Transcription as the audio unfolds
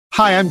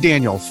Hi, I'm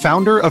Daniel,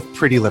 founder of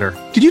Pretty Litter.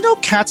 Did you know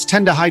cats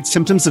tend to hide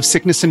symptoms of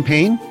sickness and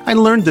pain? I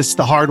learned this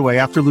the hard way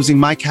after losing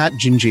my cat,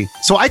 Gingy.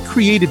 So I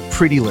created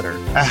Pretty Litter,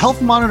 a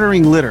health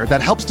monitoring litter that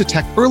helps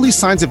detect early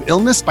signs of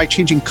illness by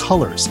changing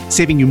colors,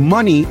 saving you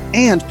money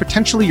and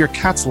potentially your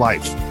cat's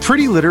life.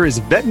 Pretty Litter is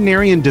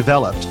veterinarian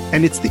developed,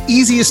 and it's the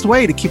easiest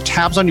way to keep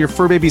tabs on your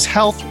fur baby's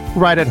health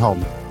right at home.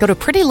 Go to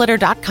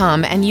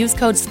prettylitter.com and use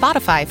code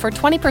SPOTIFY for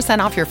 20%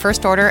 off your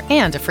first order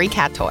and a free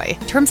cat toy.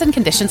 Terms and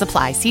conditions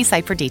apply. See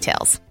site for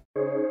details.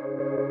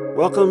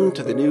 Welcome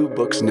to the New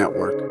Books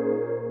Network.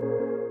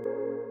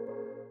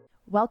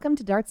 Welcome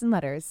to Darts and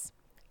Letters.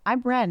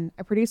 I'm Ren,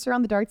 a producer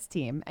on the Darts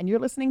team, and you're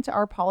listening to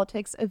our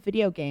Politics of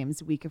Video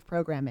Games week of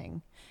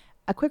programming.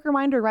 A quick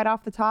reminder right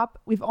off the top,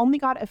 we've only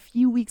got a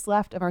few weeks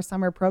left of our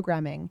summer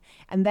programming,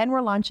 and then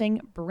we're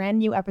launching brand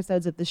new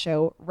episodes of the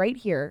show right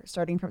here,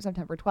 starting from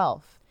September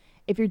 12th.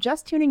 If you're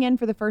just tuning in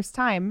for the first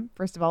time,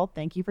 first of all,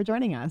 thank you for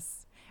joining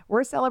us.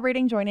 We're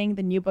celebrating joining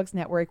the New Books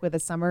Network with a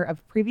summer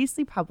of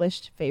previously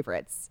published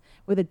favorites,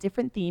 with a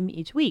different theme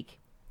each week.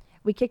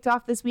 We kicked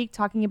off this week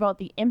talking about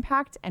the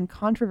impact and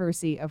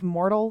controversy of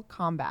Mortal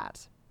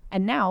Kombat.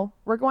 And now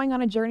we're going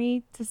on a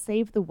journey to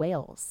save the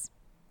whales.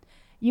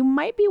 You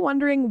might be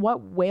wondering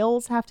what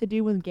whales have to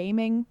do with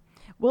gaming.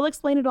 We'll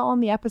explain it all in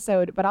the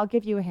episode, but I'll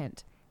give you a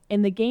hint.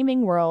 In the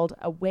gaming world,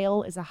 a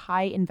whale is a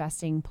high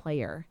investing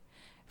player.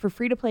 For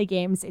free-to-play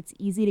games, it's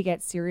easy to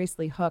get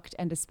seriously hooked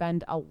and to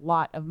spend a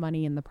lot of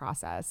money in the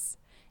process.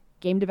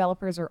 Game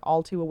developers are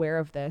all too aware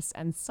of this,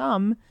 and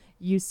some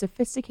use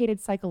sophisticated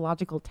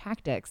psychological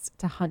tactics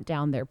to hunt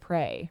down their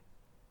prey.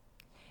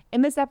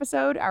 In this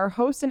episode, our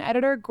host and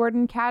editor,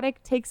 Gordon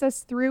Caddick, takes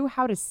us through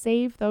how to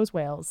save those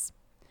whales.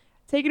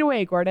 Take it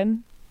away,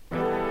 Gordon.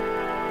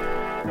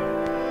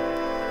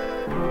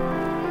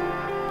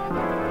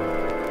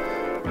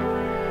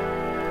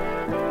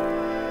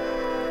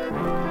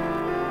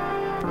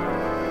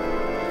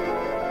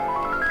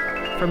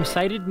 From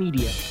Cited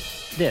Media,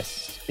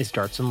 this is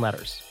Darts and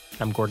Letters.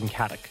 I'm Gordon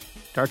Caddick.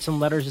 Darts and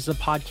Letters is a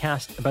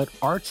podcast about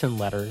arts and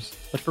letters,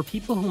 but for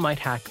people who might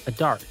hack a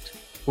dart.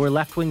 We're a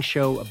left-wing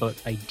show about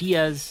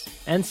ideas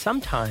and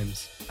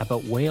sometimes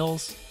about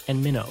whales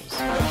and minnows.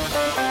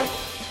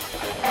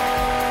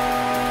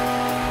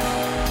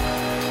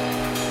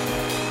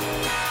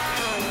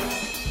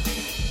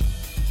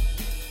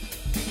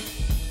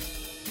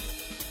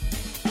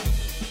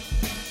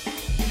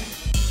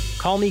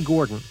 Call me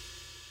Gordon.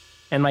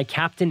 And my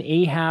Captain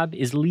Ahab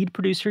is lead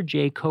producer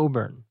Jay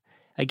Coburn.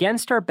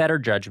 Against our better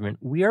judgment,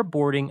 we are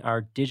boarding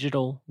our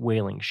digital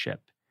whaling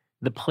ship,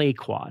 the Play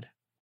Quad.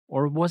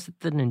 Or was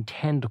it the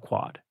Nintendo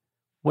Quad?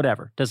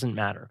 Whatever, doesn't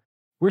matter.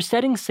 We're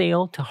setting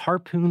sail to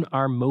harpoon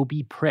our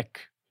Moby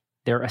Prick.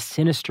 They're a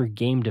sinister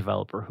game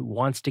developer who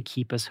wants to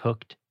keep us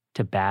hooked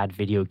to bad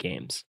video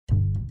games.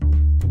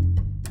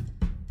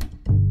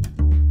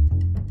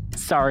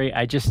 Sorry,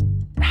 I just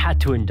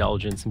had to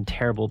indulge in some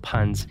terrible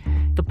puns.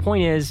 The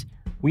point is,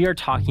 we are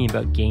talking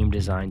about game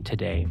design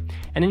today,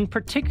 and in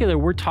particular,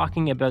 we're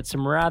talking about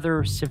some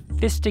rather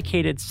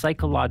sophisticated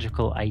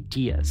psychological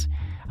ideas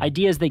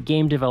that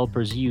game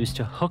developers use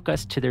to hook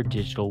us to their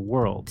digital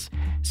worlds.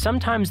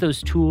 Sometimes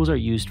those tools are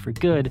used for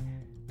good,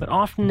 but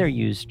often they're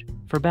used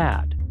for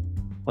bad.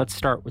 Let's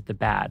start with the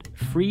bad.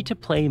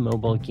 Free-to-play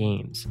mobile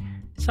games.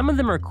 Some of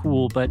them are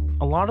cool, but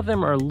a lot of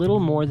them are little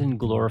more than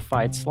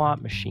glorified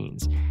slot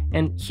machines.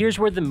 And here's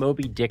where the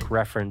Moby Dick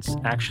reference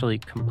actually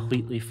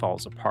completely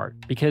falls apart,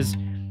 because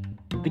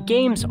the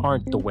games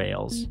aren't the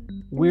whales.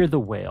 We're the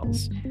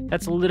whales.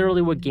 That's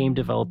literally what game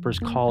developers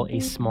call a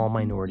small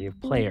minority of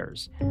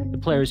players, the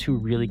players who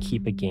really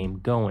keep a game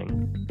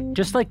going.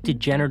 Just like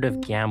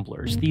degenerative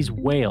gamblers, these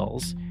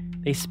whales,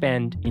 they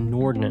spend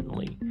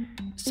inordinately.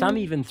 Some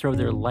even throw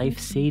their life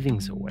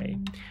savings away.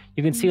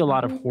 You can see a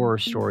lot of horror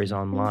stories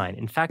online.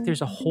 In fact,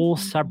 there's a whole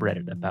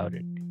subreddit about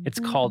it. It's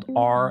called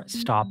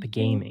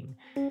r/stop-gaming.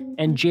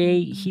 And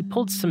Jay, he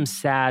pulled some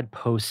sad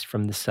posts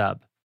from the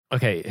sub.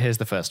 Okay, here's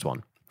the first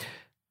one.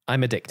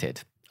 I'm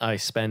addicted. I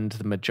spend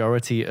the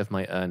majority of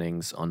my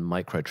earnings on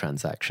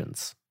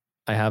microtransactions.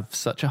 I have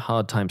such a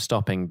hard time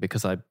stopping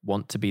because I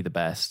want to be the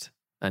best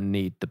and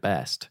need the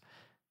best.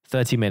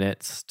 30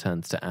 minutes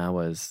turns to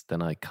hours,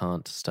 then I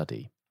can't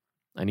study.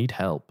 I need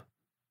help.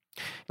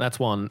 That's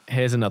one.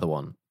 Here's another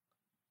one.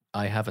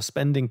 I have a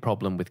spending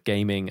problem with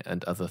gaming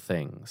and other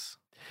things.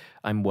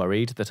 I'm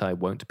worried that I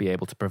won't be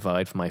able to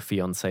provide for my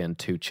fiancé and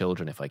 2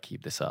 children if I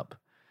keep this up.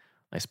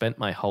 I spent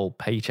my whole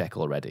paycheck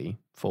already,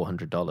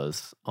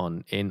 $400,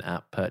 on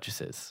in-app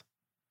purchases.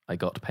 I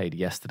got paid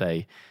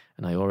yesterday,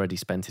 and I already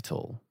spent it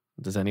all.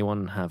 Does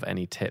anyone have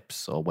any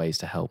tips or ways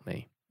to help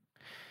me?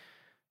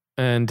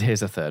 And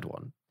here's a third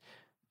one.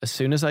 As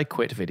soon as I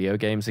quit video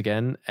games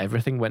again,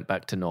 everything went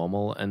back to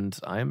normal, and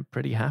I am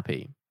pretty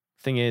happy.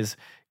 Thing is,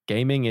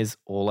 gaming is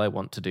all I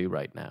want to do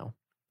right now.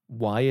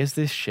 Why is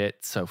this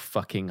shit so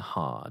fucking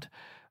hard?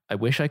 I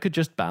wish I could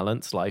just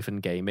balance life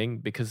and gaming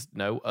because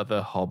no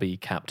other hobby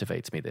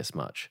captivates me this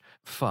much.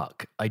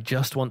 Fuck, I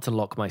just want to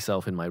lock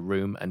myself in my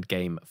room and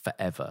game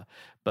forever,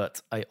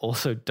 but I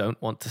also don't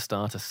want to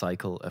start a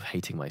cycle of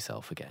hating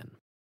myself again.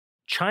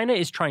 China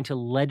is trying to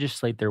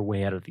legislate their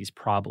way out of these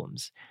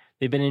problems.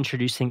 They've been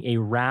introducing a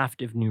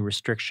raft of new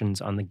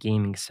restrictions on the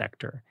gaming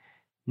sector.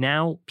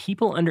 Now,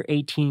 people under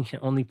 18 can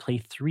only play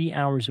 3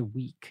 hours a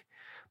week.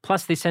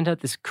 Plus, they sent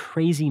out this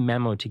crazy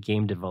memo to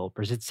game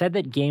developers. It said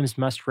that games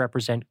must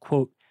represent,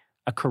 quote,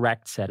 a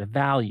correct set of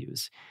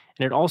values.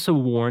 And it also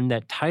warned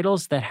that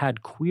titles that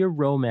had queer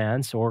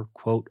romance or,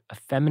 quote,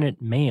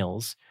 effeminate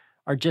males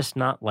are just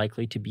not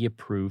likely to be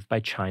approved by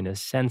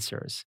China's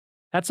censors.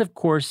 That's, of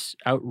course,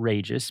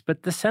 outrageous,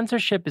 but the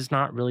censorship is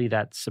not really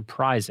that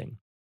surprising.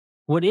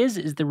 What is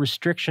the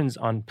restrictions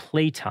on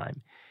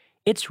playtime.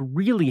 It's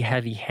really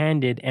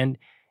heavy-handed, and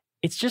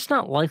it's just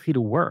not likely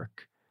to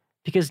work.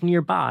 Because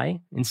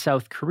nearby, in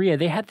South Korea,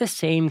 they had the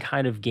same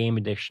kind of game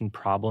addiction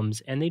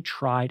problems, and they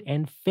tried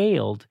and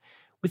failed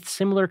with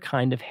similar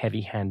kind of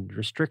heavy-handed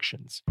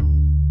restrictions.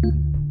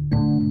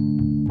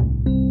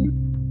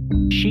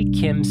 Sheik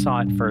Kim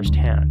saw it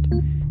firsthand,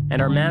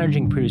 and our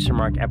managing producer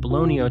Mark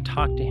Apollonio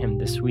talked to him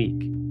this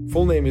week.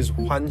 Full name is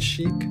Hwan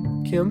Sheik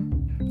Kim.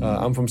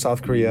 I'm from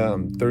South Korea.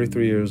 I'm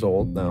 33 years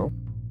old now.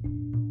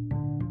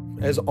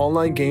 As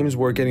online games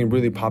were getting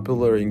really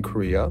popular in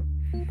Korea,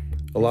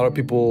 a lot of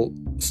people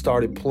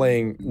started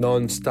playing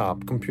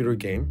non-stop computer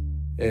game,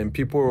 and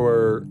people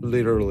were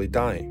literally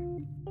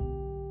dying.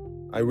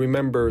 I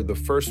remember the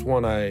first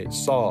one I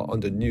saw on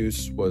the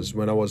news was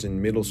when I was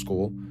in middle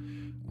school,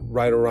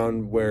 right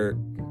around where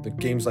the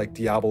games like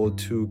Diablo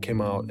 2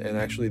 came out, and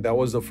actually that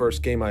was the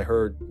first game I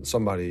heard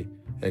somebody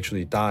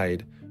actually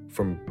died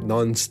from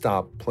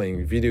non-stop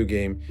playing video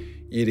game,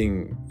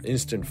 eating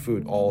instant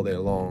food all day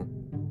long.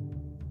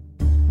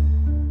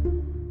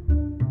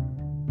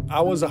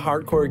 I was a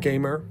hardcore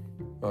gamer.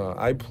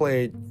 I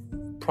played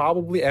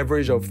probably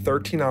average of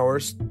 13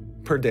 hours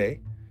per day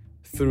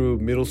through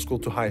middle school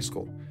to high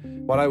school.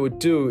 What I would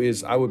do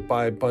is I would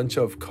buy a bunch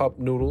of cup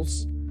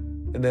noodles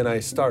and then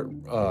I start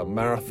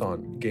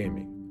marathon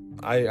gaming.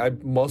 I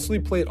mostly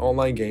played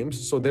online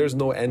games, so there's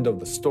no end of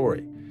the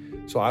story.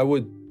 So I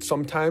would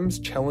sometimes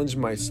challenge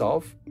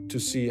myself to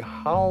see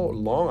how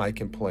long I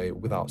can play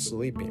without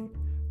sleeping.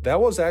 That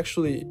was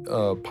actually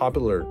a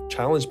popular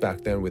challenge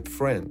back then with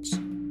friends.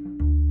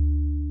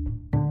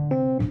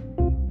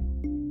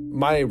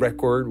 My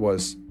record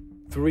was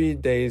 3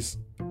 days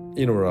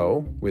in a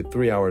row with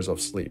 3 hours of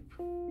sleep.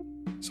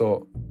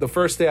 So the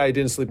first day I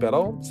didn't sleep at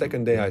all,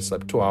 second day I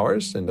slept 2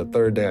 hours, and the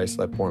third day I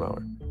slept 1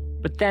 hour.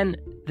 But then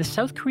the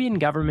South Korean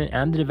government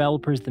and the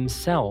developers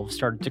themselves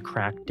started to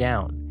crack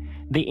down.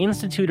 They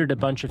instituted a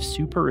bunch of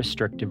super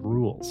restrictive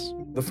rules.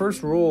 The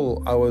first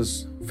rule I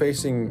was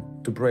facing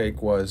to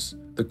break was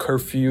the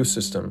curfew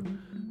system.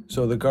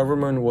 So the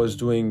government was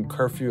doing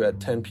curfew at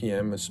 10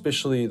 p.m.,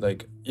 especially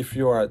like if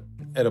you are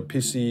at a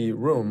PC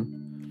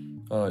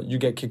room, you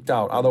get kicked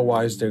out.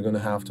 Otherwise, they're going to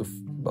have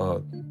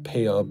to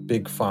pay a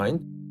big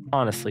fine.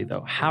 Honestly,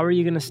 though, how are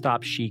you going to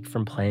stop Sheik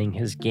from playing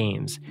his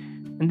games?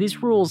 And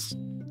these rules,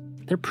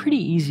 they're pretty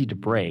easy to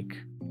break.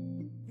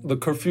 The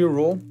curfew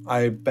rule,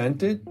 I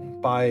bent it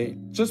by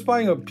just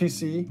buying a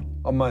PC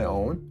on my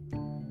own.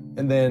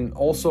 And then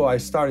also I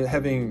started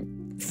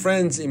having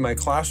friends in my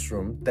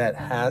classroom that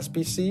has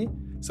PC.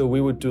 So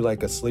we would do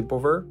like a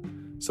sleepover.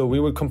 So we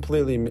would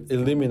completely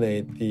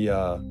eliminate the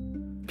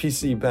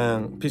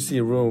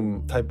PC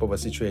room type of a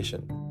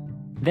situation.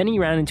 Then he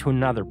ran into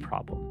another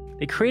problem.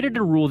 They created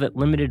a rule that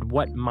limited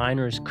what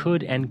minors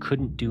could and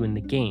couldn't do in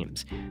the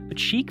games. But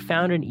Sheik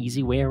found an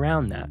easy way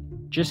around that.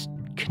 Just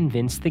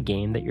convince the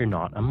game that you're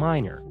not a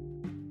minor.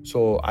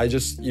 So I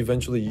just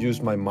eventually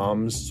used my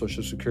mom's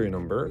social security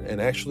number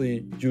and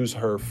actually use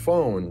her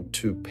phone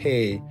to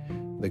pay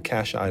the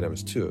cash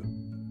items too.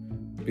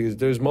 Because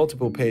there's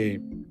multiple pay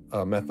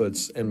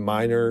methods, and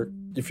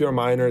if you're a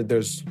minor,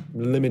 there's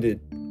limited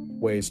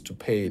ways to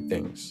pay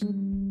things.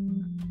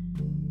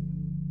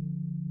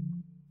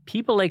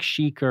 People like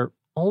Sheik are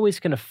always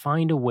going to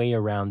find a way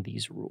around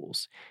these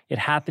rules. It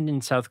happened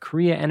in South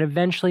Korea, and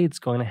eventually it's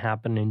going to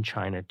happen in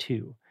China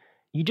too.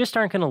 You just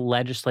aren't going to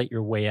legislate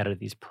your way out of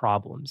these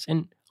problems.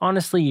 And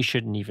honestly, you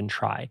shouldn't even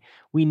try.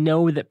 We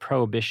know that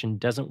prohibition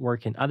doesn't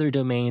work in other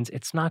domains.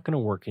 It's not going to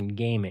work in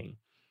gaming.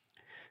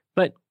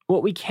 But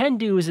what we can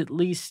do is at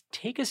least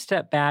take a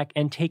step back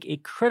and take a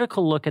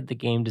critical look at the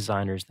game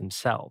designers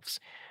themselves.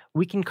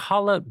 We can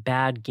call out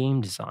bad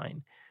game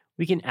design.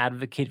 We can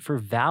advocate for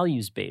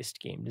values-based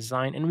game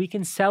design, and we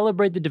can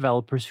celebrate the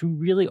developers who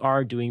really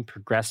are doing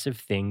progressive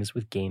things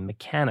with game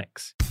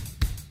mechanics.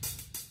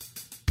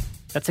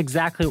 That's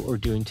exactly what we're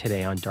doing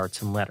today on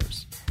Darts and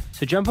Letters.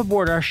 So jump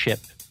aboard our ship,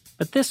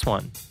 but this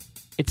one,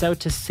 it's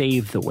out to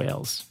save the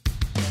whales.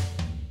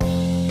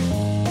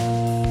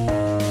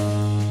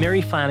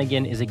 Mary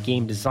Flanagan is a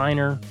game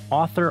designer,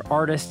 author,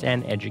 artist,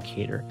 and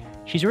educator.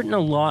 She's written a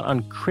lot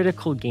on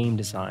critical game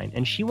design,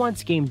 and she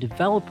wants game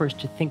developers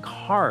to think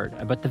hard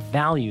about the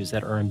values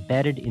that are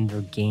embedded in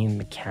their game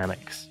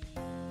mechanics.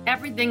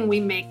 Everything we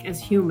make as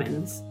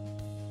humans,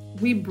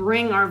 we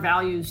bring our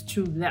values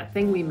to that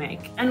thing we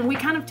make. And we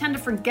kind of tend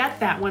to forget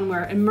that when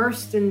we're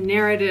immersed in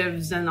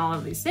narratives and all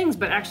of these things,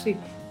 but actually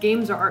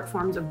games are art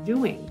forms of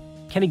doing.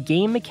 Can a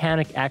game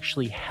mechanic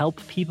actually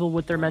help people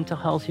with their mental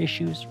health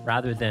issues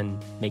rather than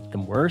make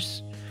them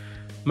worse?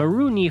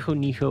 Maru Niho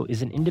Niho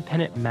is an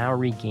independent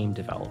Maori game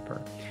developer,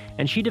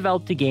 and she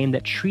developed a game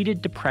that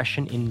treated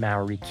depression in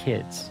Maori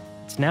kids.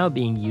 It's now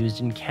being used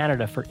in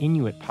Canada for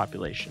Inuit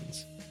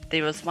populations.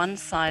 There was one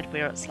side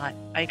where it's like,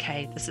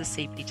 okay, this is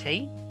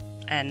CBT,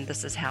 and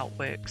this is how it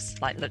works.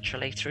 Like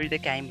literally through the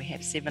game, we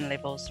have 7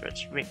 levels,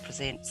 which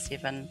represent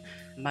 7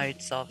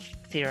 modes of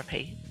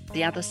therapy.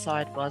 The other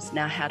side was,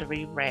 now how do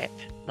we wrap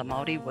the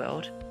Māori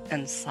world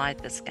inside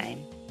this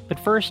game? But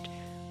first,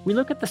 we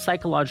look at the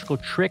psychological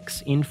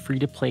tricks in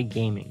free-to-play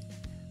gaming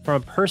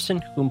from a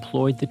person who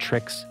employed the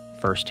tricks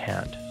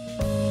firsthand.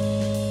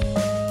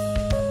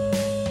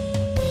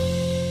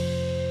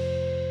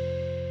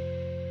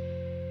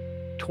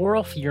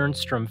 Torolf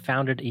Jernström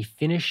founded a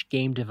Finnish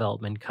game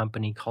development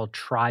company called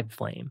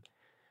Tribeflame.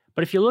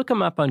 But if you look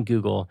him up on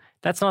Google,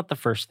 that's not the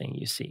first thing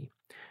you see.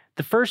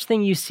 The first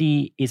thing you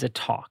see is a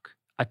talk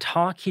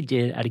he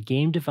did at a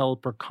game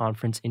developer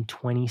conference in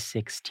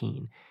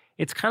 2016.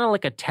 It's kind of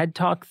like a TED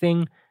Talk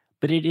thing,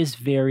 but it is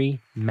very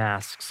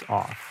masks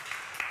off.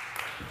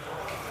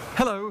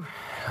 Hello,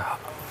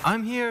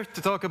 I'm here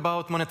to talk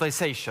about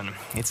monetization.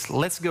 It's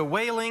Let's Go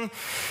Whaling.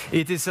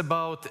 It is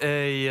about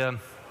a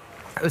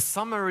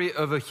summary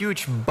of a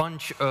huge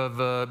bunch of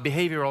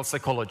behavioral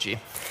psychology.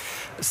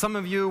 Some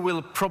of you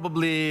will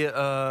probably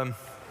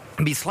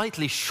be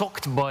slightly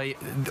shocked by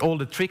all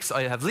the tricks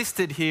I have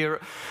listed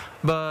here,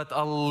 but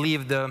I'll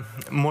leave the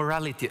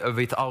morality of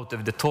it out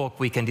of the talk.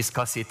 We can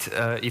discuss it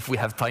if we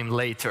have time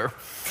later.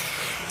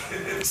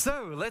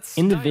 So let's.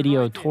 In the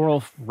video,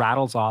 Torolf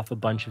rattles off a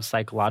bunch of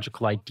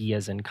psychological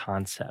ideas and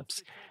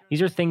concepts.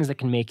 These are things that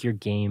can make your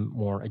game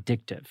more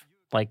addictive,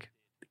 like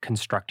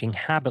constructing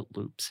habit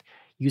loops,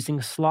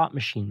 using slot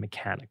machine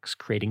mechanics,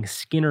 creating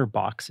Skinner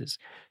boxes,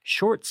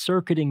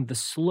 short-circuiting the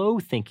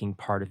slow-thinking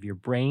part of your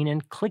brain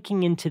and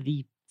clicking into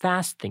the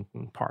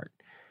fast-thinking part,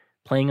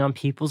 playing on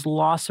people's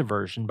loss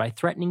aversion by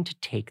threatening to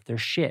take their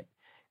shit,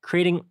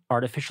 creating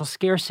artificial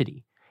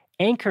scarcity,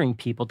 anchoring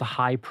people to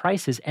high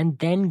prices and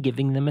then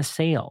giving them a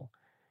sale.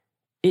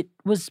 It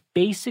was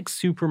basic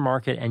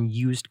supermarket and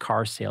used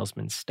car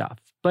salesman stuff,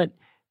 but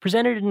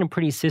presented in a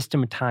pretty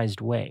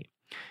systematized way.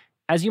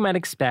 As you might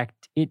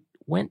expect, it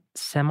went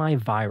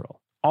semi-viral.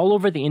 All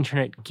over the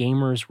internet,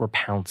 gamers were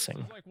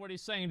pouncing. Like what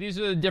he's saying, these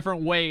are the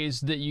different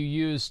ways that you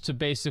use to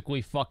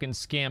basically fucking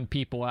scam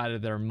people out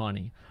of their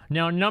money.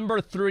 Now,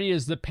 number 3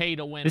 is the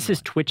pay-to-win. This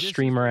is Twitch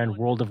streamer and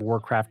World of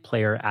Warcraft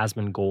player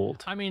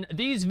Asmongold. I mean,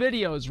 these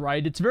videos,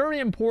 right, it's very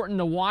important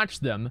to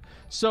watch them,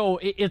 so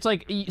it's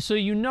like, so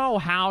you know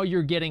how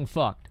you're getting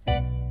fucked.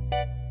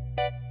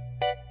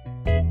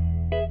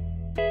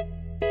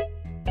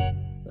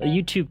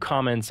 YouTube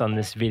comments on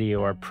this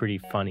video are pretty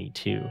funny,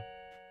 too.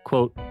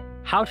 Quote,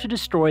 "How to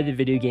destroy the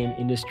video game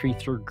industry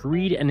through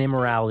greed and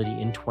immorality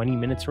in 20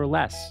 minutes or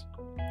less."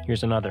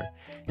 Here's another.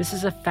 "This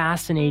is a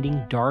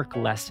fascinating, dark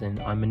lesson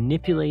on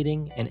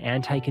manipulating and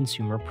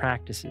anti-consumer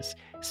practices.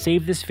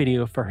 Save this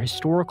video for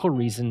historical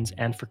reasons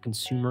and for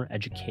consumer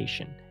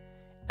education."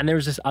 And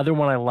there's this other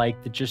one I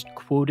like that just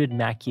quoted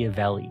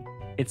Machiavelli.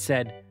 It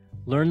said,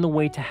 "Learn the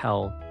way to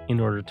hell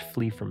in order to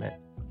flee from it."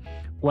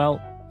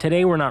 Well,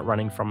 today we're not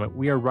running from it.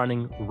 We are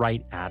running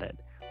right at it,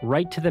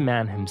 right to the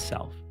man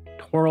himself,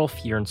 Torolf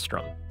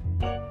Jernström.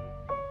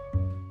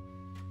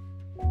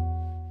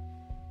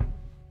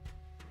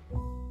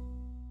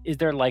 Is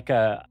there like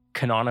a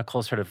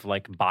canonical sort of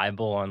like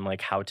Bible on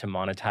like how to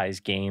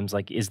monetize games?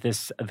 Like, is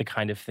this the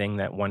kind of thing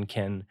that one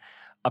can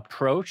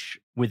approach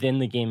within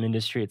the game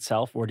industry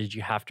itself? Or did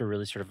you have to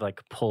really sort of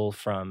like pull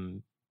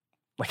from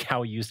like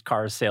how used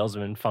car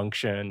salesmen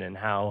function and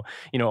how,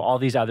 you know, all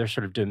these other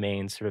sort of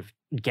domains, sort of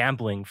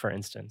gambling, for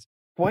instance?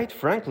 Quite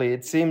frankly,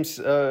 it seems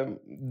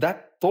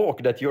that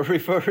talk that you're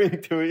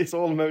referring to is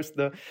almost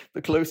the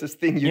closest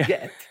thing you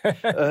get.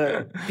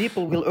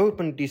 People will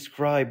openly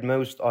describe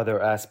most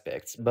other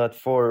aspects, but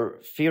for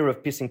fear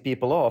of pissing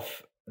people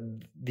off,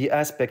 the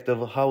aspect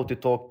of how to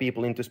talk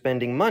people into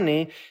spending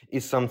money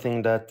is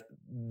something that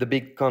the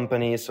big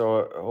companies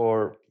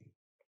or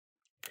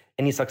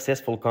any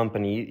successful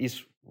company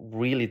is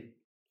really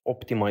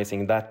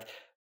optimizing that,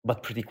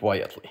 but pretty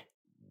quietly.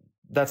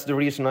 That's the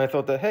reason I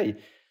thought that, hey,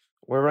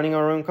 we're running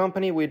our own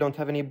company. We don't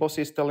have any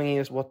bosses telling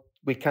us what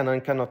we can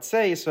and cannot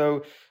say.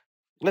 So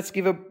let's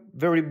give a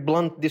very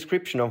blunt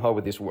description of how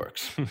this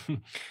works.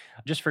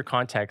 Just for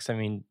context, I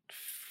mean,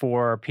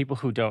 for people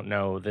who don't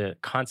know, the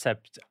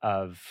concept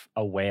of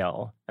a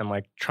whale and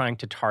like trying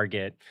to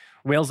target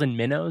whales and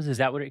minnows, is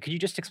that what could you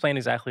just explain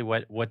exactly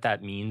what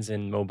that means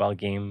in mobile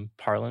game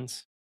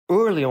parlance?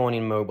 Early on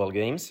in mobile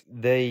games,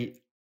 they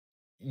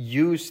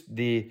used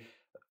the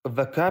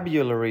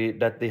vocabulary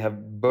that they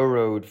have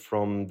borrowed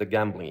from the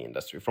gambling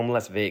industry, from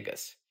Las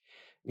Vegas.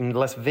 In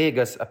Las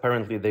Vegas,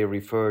 apparently they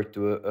refer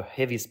to a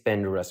heavy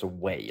spender as a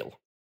whale.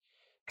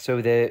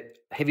 So the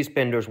heavy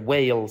spenders,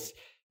 whales,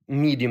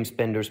 medium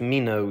spenders,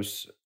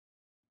 minnows,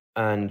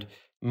 and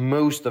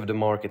most of the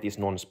market is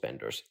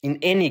non-spenders. In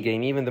any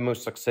game, even the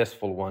most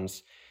successful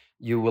ones,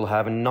 you will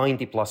have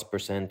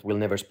 90+% will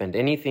never spend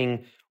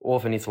anything.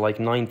 Often it's like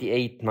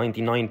 98,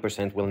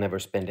 99% will never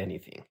spend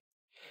anything.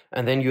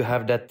 And then you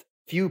have that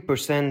few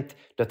percent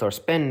that are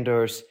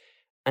spenders,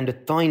 and the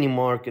tiny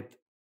market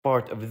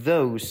part of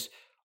those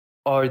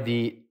are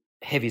the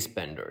heavy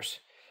spenders.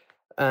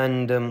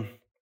 And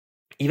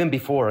even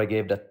before I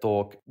gave that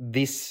talk,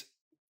 this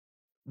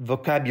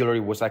vocabulary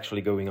was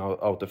actually going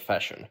out of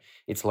fashion.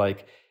 It's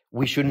like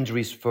we shouldn't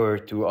refer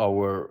to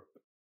our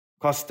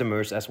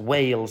customers as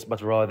whales,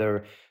 but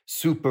rather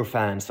super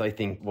fans, I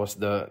think was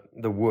the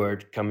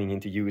word coming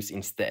into use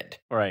instead.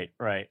 Right.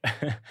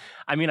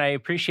 I mean, I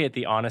appreciate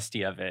the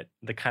honesty of it,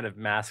 the kind of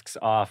masks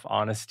off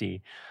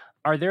honesty.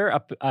 Are there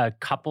a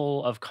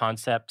couple of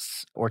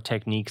concepts or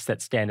techniques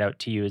that stand out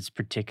to you as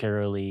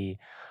particularly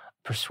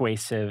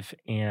persuasive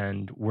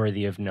and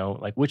worthy of note?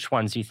 Like, which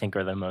ones do you think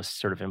are the most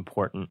sort of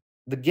important?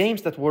 The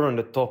games that were on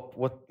the top,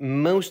 what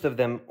most of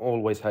them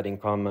always had in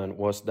common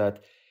was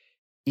that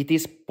it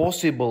is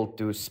possible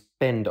to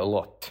spend a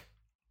lot.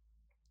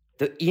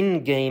 The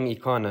in-game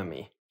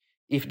economy,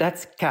 if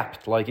that's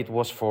capped like it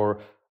was for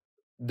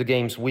the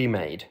games we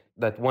made,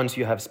 that once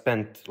you have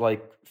spent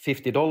like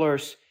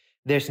 $50,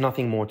 there's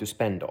nothing more to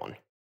spend on.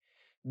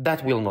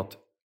 That will not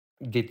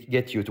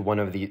get you to one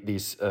of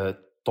these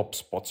top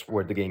spots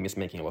where the game is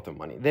making a lot of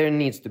money. It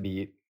needs to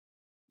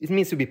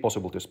be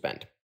possible to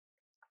spend.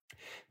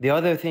 The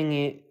other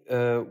thing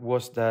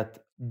was that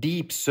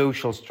deep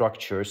social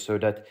structure, so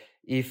that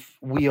if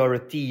we are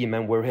a team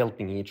and we're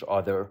helping each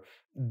other,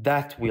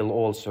 that will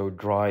also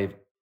drive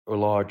a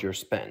larger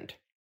spend.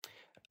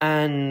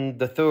 And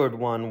the third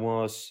one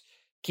was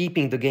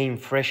keeping the game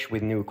fresh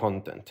with new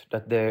content,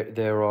 that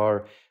there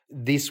are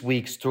this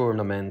week's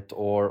tournament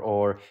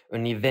or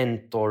an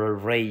event or a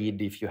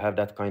raid, if you have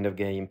that kind of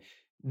game.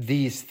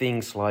 These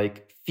things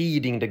like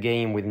feeding the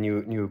game with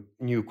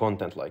new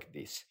content like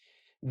this.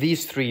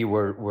 These three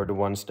were the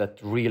ones that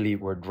really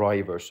were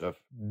drivers of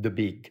the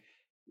big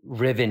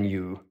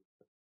revenue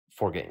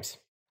for games.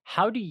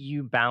 How do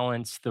you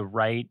balance the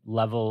right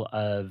level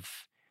of,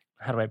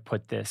 how do I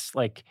put this?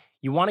 Like,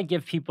 you want to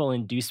give people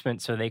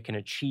inducement so they can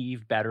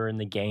achieve better in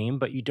the game,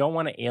 but you don't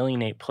want to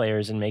alienate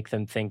players and make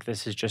them think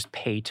this is just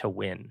pay to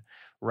win,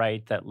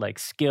 right? That like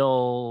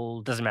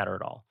skill doesn't matter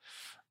at all.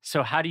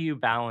 So how do you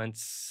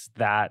balance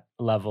that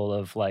level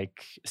of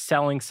like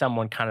selling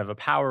someone kind of a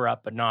power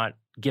up, but not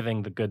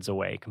giving the goods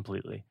away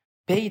completely?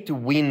 Pay to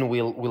win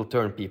will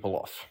turn people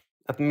off,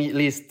 at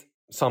least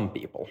some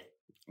people.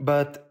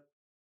 But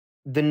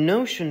the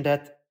notion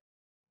that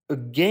a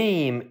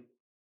game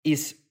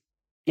is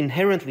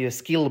inherently a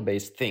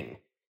skill-based thing,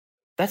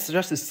 that's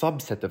just a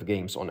subset of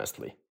games,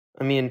 honestly.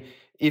 I mean,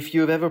 if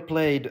you've ever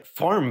played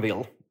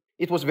Farmville,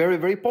 it was very,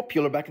 very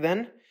popular back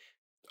then.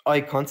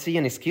 I can't see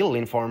any skill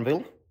in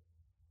Farmville.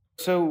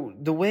 So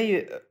the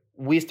way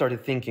we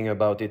started thinking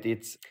about it,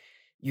 it's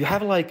you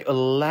have like a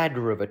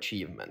ladder of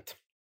achievement.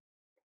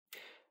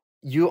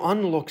 You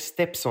unlock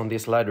steps on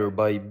this ladder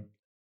by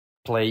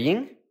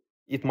playing.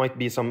 It might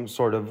be some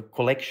sort of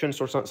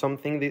collections or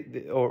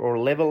something, or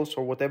levels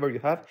or whatever you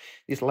have,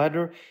 this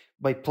ladder.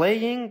 By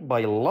playing,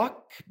 by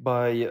luck,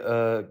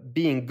 by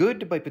being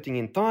good, by putting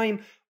in time,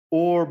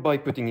 or by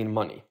putting in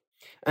money.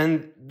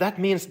 And that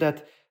means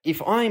that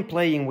if I'm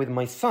playing with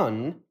my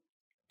son,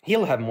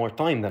 he'll have more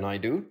time than I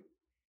do.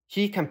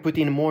 He can put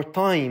in more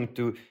time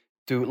to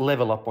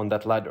level up on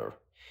that ladder.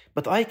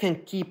 But I can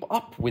keep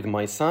up with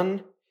my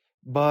son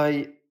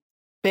by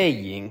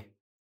paying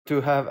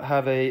to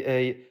have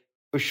a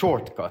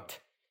shortcut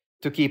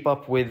to keep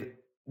up with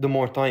the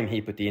more time he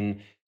put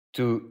in.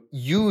 To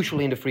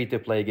usually in the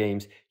free-to-play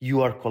games,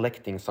 you are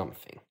collecting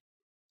something.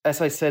 As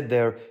I said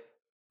there,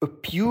 a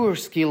pure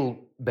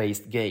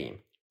skill-based game,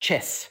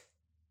 chess.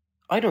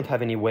 I don't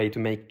have any way to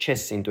make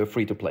chess into a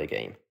free-to-play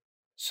game.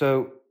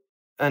 So,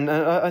 and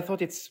I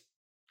thought it's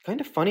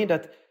kind of funny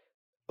that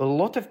a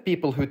lot of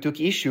people who took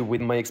issue with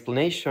my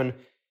explanation,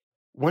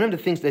 one of the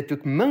things they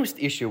took most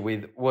issue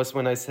with was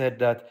when I said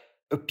that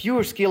a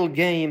pure skill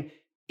game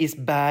is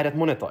bad at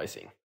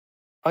monetizing.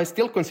 I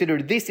still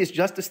consider this is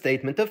just a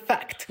statement of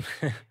fact.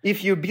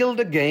 If you build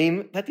a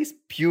game that is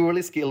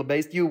purely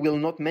skill-based, you will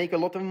not make a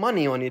lot of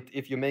money on it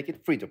if you make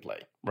it free-to-play.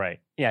 Right.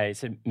 Yeah,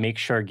 it's make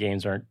sure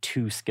games aren't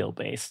too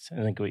skill-based.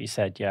 I think what you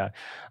said, yeah.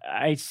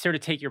 I sort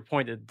of take your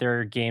point that there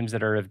are games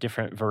that are of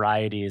different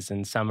varieties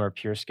and some are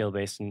pure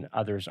skill-based and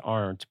others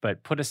aren't.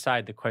 But put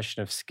aside the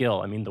question of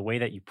skill, I mean, the way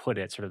that you put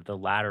it, sort of the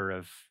ladder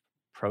of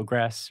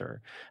progress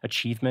or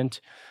achievement,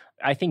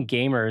 I think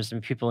gamers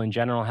and people in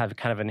general have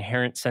kind of an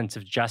inherent sense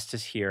of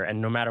justice here.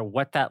 And no matter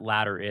what that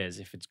ladder is,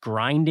 if it's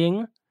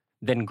grinding,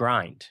 then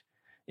grind.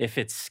 If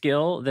it's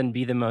skill, then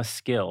be the most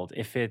skilled.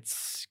 If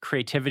it's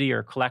creativity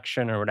or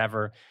collection or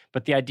whatever.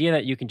 But the idea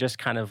that you can just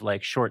kind of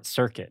like short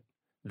circuit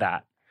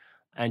that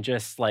and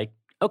just like,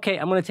 okay,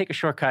 I'm going to take a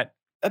shortcut.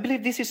 I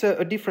believe this is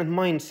a different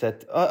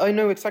mindset. I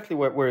know exactly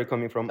where you're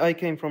coming from. I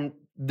came from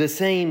the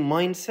same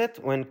mindset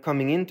when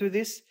coming into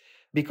this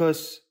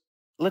because,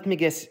 let me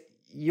guess,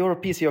 you're a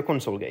PC or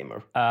console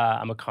gamer?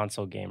 I'm a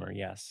console gamer,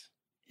 yes.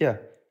 Yeah.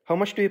 How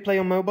much do you play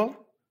on mobile?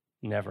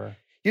 Never.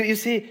 You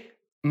see,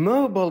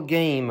 mobile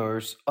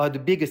gamers are the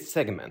biggest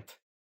segment.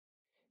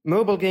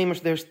 Mobile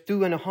gamers, there's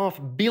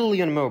 2.5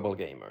 billion mobile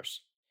gamers.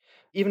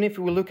 Even if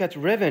we look at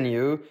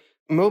revenue,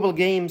 mobile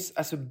games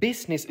as a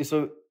business is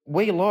a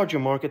way larger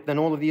market than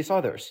all of these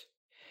others.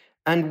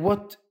 And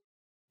what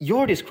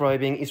you're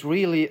describing is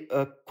really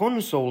a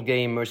console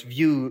gamer's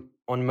view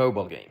on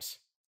mobile games.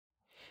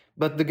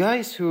 But the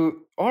guys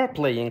who are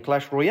playing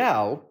Clash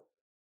Royale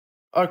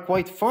are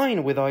quite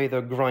fine with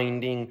either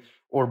grinding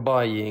or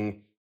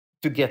buying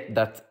to get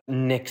that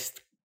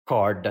next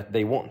card that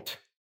they want.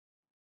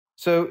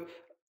 So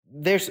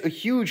there's a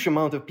huge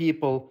amount of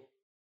people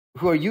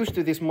who are used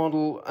to this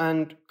model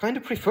and kind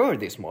of prefer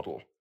this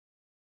model.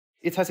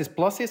 It has its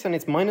pluses and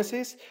its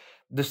minuses.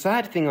 The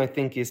sad thing, I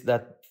think, is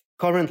that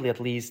currently, at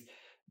least,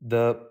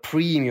 the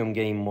premium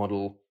game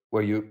model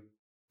where you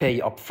pay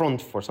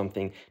upfront for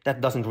something,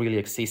 that doesn't really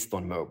exist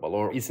on mobile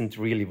or isn't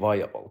really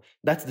viable.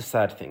 That's the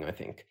sad thing, I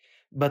think.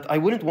 But I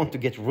wouldn't want to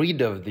get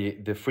rid of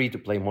the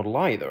free-to-play model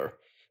either.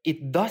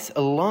 It does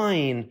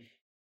align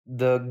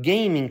the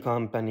gaming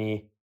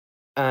company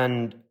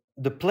and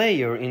the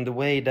player in the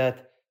way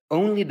that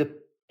only the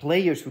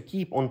players who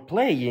keep on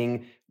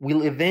playing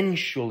will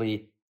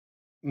eventually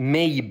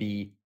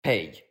maybe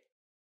pay.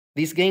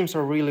 These games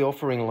are really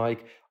offering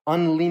like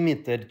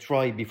unlimited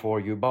try before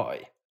you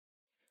buy.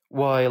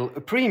 While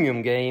a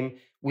premium game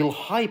will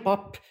hype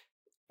up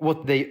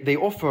what they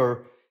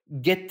offer,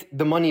 get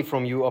the money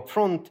from you up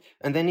front,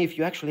 and then if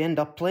you actually end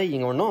up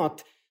playing or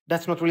not,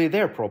 that's not really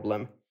their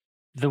problem.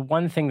 The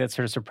one thing that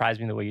sort of surprised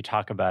me the way you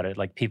talk about it,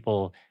 like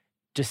people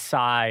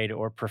decide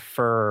or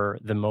prefer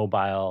the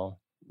mobile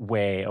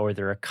way, or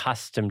they're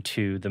accustomed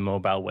to the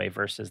mobile way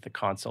versus the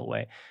console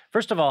way.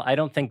 First of all, I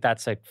don't think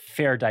that's a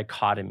fair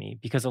dichotomy,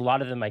 because a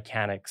lot of the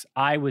mechanics,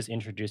 I was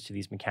introduced to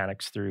these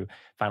mechanics through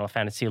Final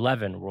Fantasy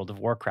XI, World of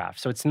Warcraft.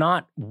 So it's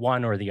not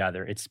one or the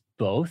other. It's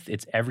both.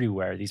 It's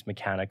everywhere, these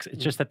mechanics.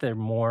 It's just that they're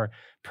more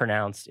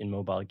pronounced in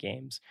mobile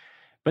games.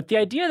 But the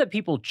idea that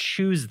people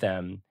choose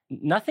them,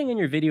 nothing in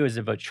your video is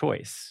about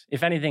choice.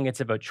 If anything, it's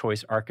about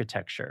choice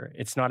architecture.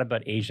 It's not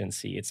about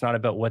agency. It's not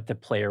about what the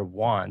player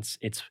wants.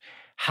 It's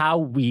how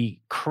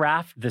we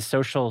craft the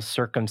social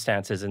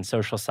circumstances and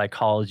social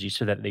psychology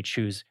so that they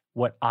choose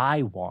what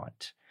I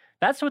want.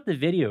 That's what the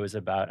video is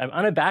about. I'm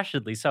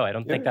unabashedly so. I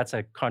don't think that's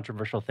a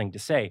controversial thing to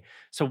say.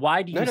 So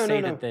why do you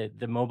say that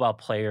the mobile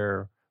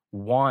player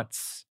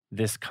wants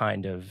this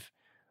kind of,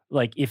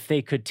 like, if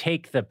they could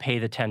take pay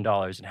the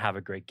 $10 and have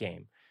a great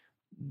game?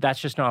 That's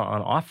just not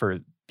on offer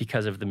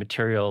because of the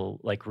material,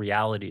 like,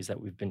 realities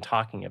that we've been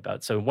talking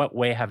about. So what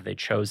way have they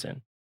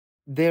chosen?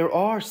 There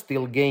are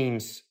still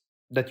games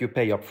that you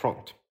pay up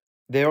front.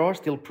 There are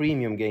still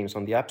premium games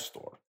on the App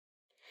Store.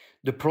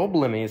 The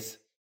problem is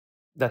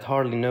that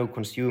hardly no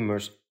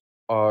consumers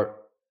are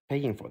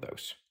paying for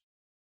those.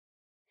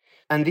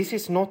 And this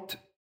is not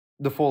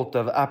the fault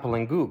of Apple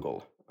and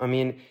Google. I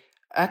mean,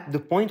 at the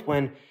point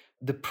when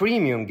the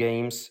premium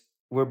games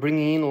were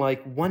bringing in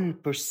like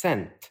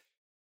 1%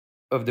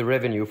 of the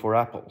revenue for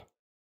Apple,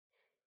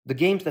 the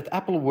games that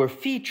Apple were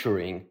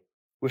featuring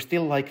were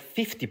still like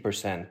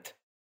 50%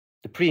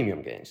 the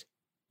premium games.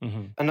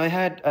 Mm-hmm. And I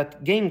had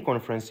at game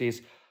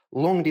conferences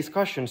long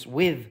discussions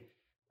with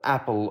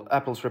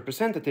Apple's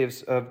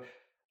representatives of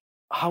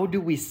how do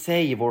we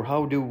save or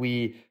how do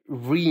we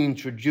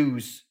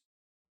reintroduce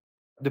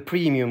the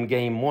premium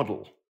game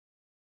model.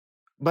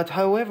 But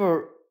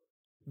however,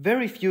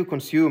 very few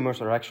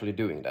consumers are actually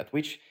doing that,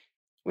 which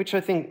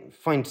I think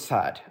find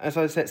sad. As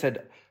I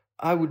said,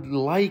 I would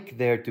like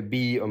there to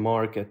be a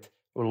market,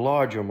 a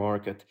larger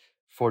market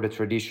for the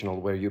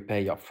traditional where you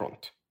pay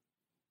upfront.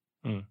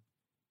 Mm.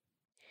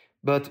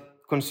 But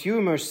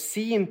consumers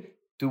seem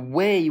to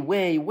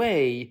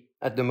way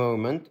at the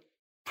moment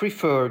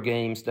prefer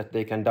games that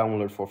they can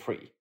download for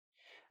free.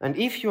 And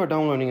if you are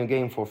downloading a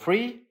game for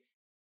free,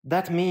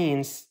 that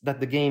means that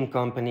the game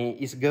company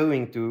is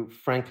going to,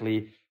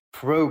 frankly,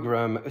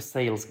 program a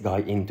sales guy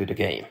into the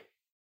game.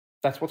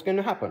 That's what's going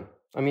to happen.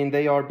 I mean,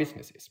 they are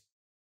businesses.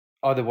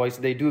 Otherwise,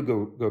 they do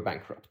go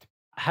bankrupt.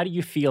 How do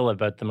you feel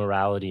about the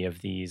morality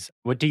of these?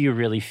 What do you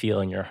really feel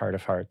in your heart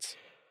of hearts?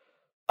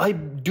 I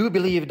do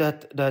believe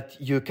that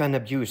you can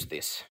abuse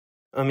this.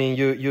 I mean,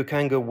 you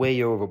can go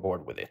way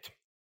overboard with it.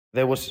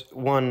 There was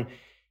one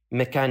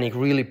mechanic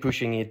really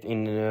pushing it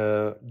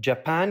in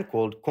Japan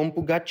called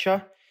Kompu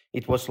Gacha.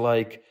 It was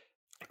like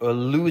a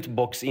loot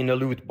box in a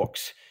loot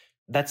box.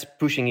 That's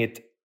pushing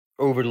it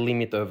over the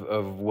limit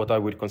of what I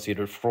would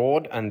consider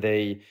fraud, and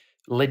they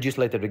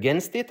legislated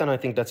against it, and I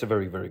think that's a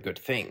very, very good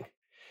thing.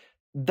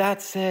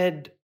 That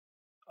said,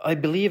 I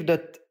believe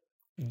that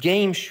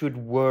games should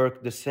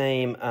work the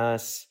same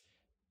as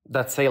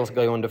that sales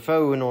guy on the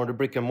phone or the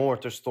brick and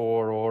mortar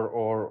store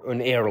or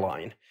an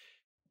airline.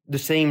 The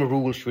same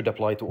rules should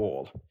apply to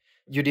all.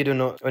 You did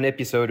an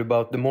episode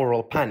about the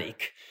moral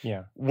panic.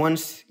 Yeah.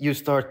 Once you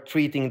start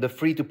treating the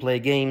free-to-play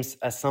games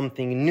as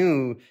something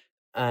new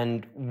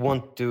and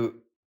want to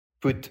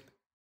put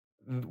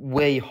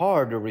way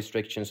harder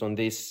restrictions on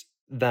this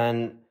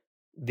than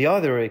the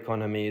other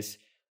economies,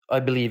 I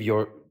believe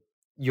you're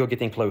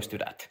getting close to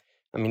that.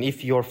 I mean,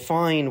 if you're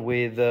fine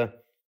with,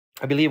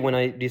 I believe when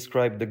I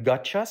described the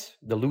gachas,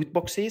 the loot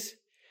boxes,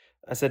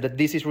 I said that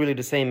this is really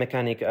the same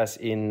mechanic as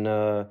in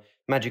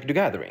Magic the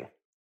Gathering.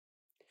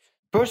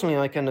 Personally,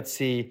 I cannot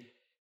see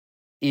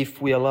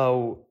if we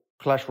allow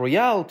Clash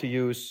Royale to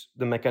use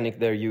the mechanic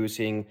they're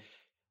using,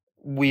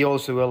 we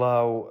also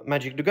allow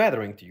Magic the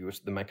Gathering to use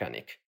the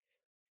mechanic.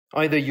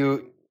 Either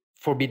you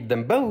forbid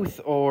them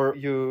both or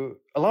you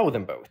allow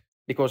them both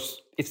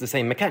because it's the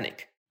same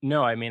mechanic.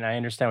 No, I mean, I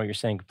understand what you're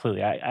saying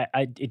completely.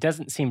 It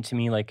doesn't seem to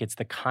me like it's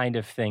the kind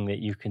of thing that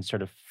you can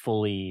sort of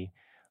fully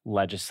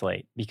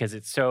legislate because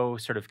it's so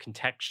sort of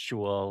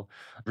contextual.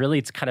 Really,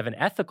 it's kind of an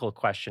ethical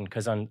question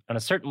because on a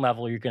certain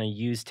level, you're going to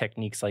use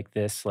techniques like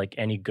this, like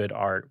any good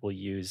art will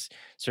use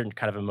certain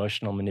kind of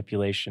emotional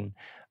manipulation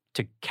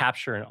to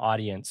capture an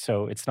audience.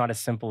 So it's not as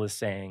simple as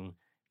saying,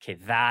 okay,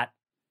 that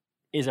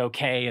is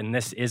okay and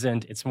this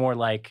isn't. It's more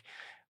like,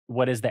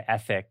 what is the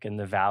ethic and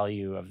the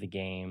value of the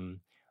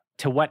game?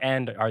 To what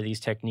end are these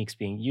techniques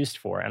being used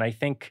for? And I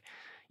think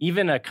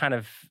even a kind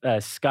of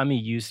scummy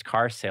used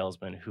car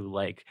salesman who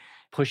like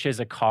pushes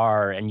a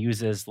car and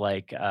uses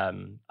like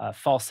a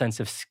false sense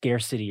of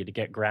scarcity to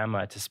get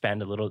grandma to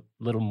spend a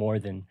little more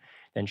than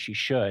she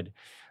should.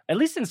 At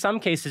least in some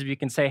cases, we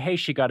can say, hey,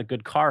 she got a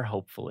good car,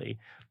 hopefully.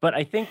 But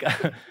I think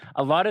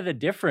a lot of the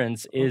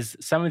difference is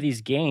some of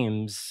these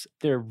games,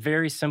 they're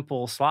very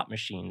simple slot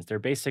machines. They're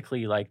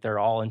basically like, they're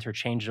all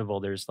interchangeable.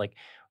 There's like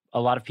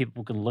a lot of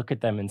people can look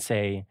at them and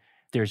say,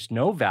 there's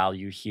no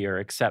value here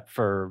except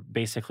for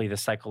basically the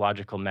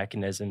psychological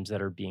mechanisms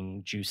that are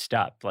being juiced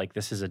up. Like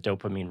this is a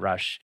dopamine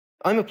rush.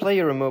 I'm a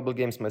player in mobile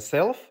games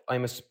myself.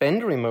 I'm a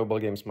spender in mobile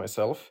games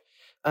myself.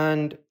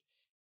 And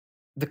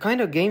the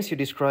kind of games you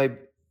describe,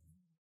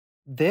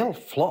 they'll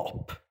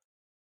flop.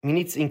 I mean,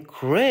 it's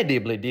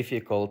incredibly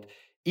difficult,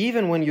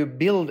 even when you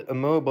build a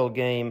mobile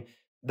game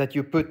that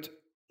you put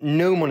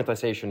no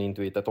monetization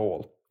into it at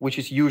all, which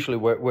is usually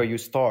where you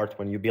start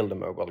when you build a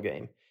mobile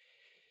game.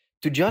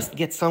 To just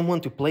get someone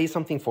to play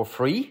something for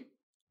free,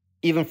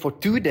 even for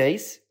 2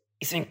 days,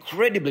 is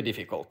incredibly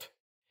difficult.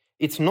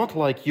 It's not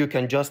like you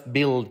can just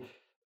build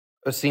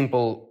a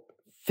simple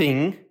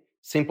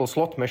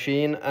slot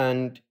machine,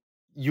 and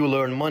you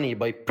learn money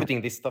by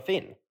putting this stuff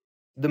in.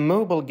 The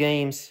mobile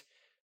games,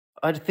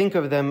 I'd think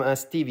of them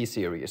as TV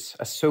series,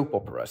 as soap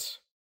operas,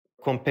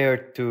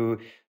 compared to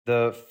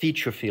the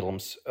feature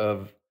films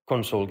of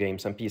console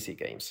games and PC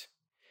games.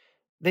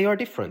 They are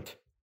different.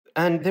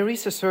 And there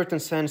is a certain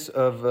sense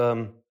of,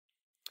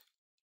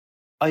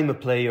 I'm a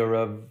player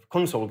of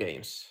console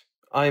games.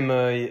 I'm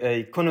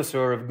a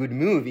connoisseur of good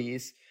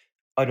movies.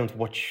 I don't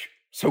watch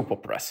soap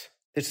operas.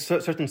 There's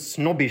a certain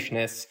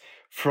snobbishness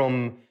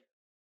from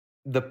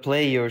the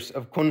players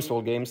of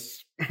console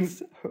games.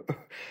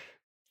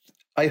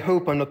 I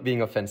hope I'm not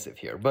being offensive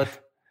here, but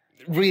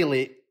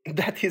really,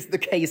 that is the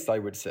case, I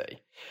would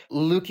say.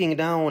 Looking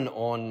down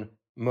on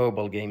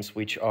mobile games,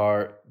 which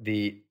are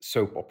the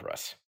soap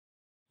operas.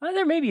 Well,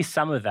 there may be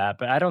some of that,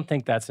 but I don't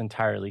think that's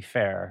entirely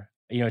fair.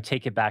 You know,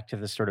 take it back to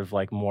the sort of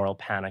like moral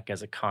panic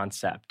as a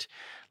concept.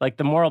 Like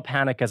the moral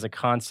panic as a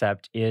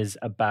concept is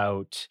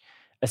about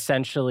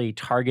essentially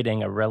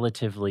targeting a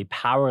relatively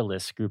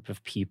powerless group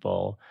of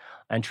people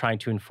and trying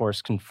to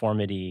enforce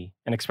conformity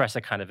and express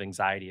a kind of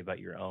anxiety about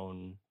your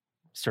own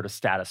sort of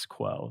status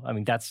quo. I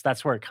mean,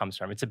 that's where it comes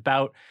from. It's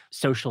about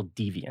social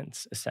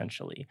deviance,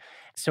 essentially.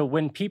 So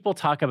when people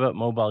talk about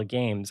mobile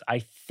games, I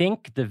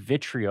think the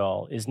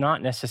vitriol is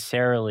not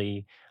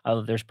necessarily,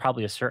 there's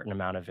probably a certain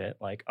amount of it,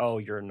 like, oh,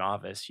 you're a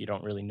novice, you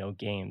don't really know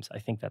games. I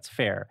think that's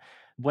fair.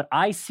 What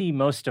I see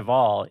most of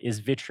all is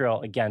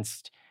vitriol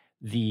against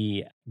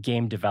the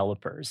game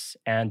developers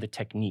and the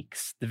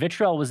techniques. The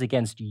vitriol was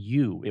against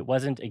you. It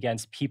wasn't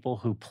against people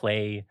who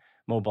play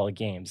mobile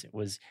games. It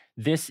was,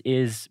 this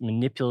is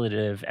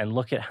manipulative and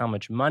look at how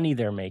much money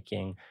they're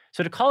making.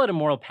 So to call it a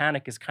moral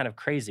panic is kind of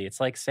crazy. It's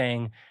like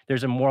saying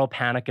there's a moral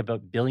panic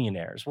about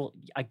billionaires. Well,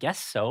 I guess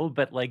so,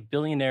 but like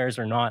billionaires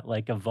are not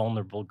like a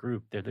vulnerable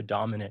group. They're the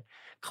dominant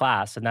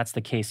class. And that's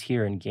the case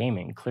here in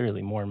gaming,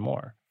 clearly more and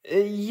more.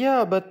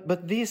 Yeah, but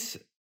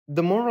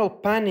the moral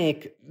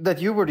panic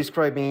that you were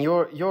describing in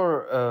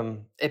your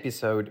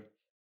episode,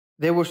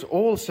 there was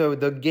also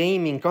the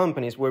gaming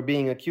companies were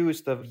being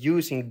accused of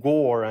using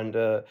gore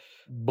and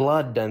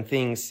blood and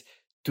things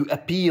to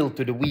appeal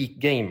to the weak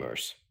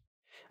gamers.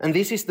 And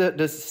this is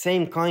the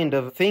same kind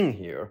of thing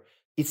here.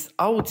 It's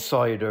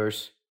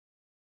outsiders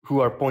who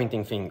are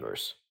pointing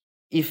fingers.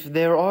 If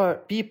there are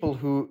people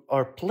who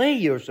are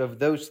players of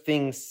those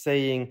things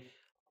saying,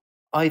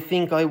 I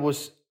think I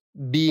was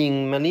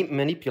being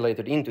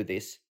manipulated into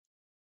this,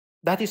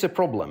 that is a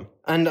problem.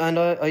 And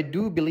I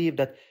do believe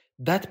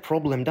that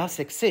problem does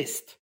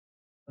exist.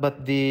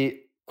 But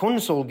the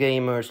console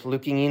gamers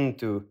looking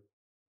into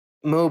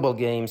mobile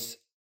games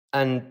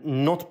and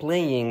not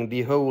playing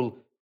the whole,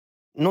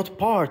 not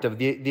part of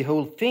the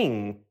whole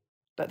thing,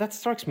 that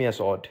strikes me as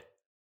odd.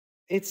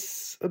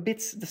 It's a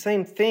bit the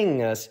same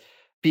thing as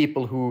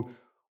people who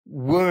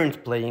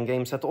weren't playing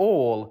games at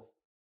all,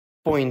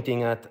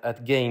 pointing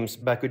at games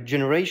back a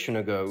generation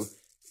ago,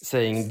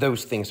 saying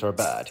those things are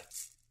bad.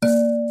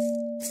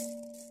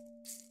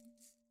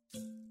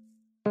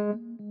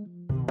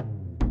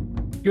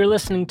 You're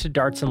listening to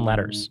Darts and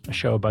Letters, a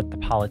show about the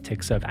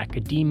politics of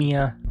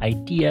academia,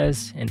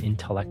 ideas, and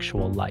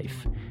intellectual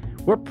life.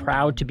 We're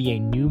proud to be a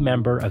new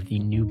member of the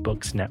New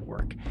Books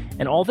Network,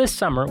 and all this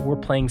summer we're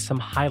playing some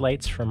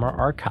highlights from our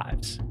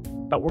archives.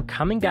 But we're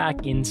coming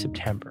back in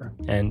September,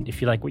 and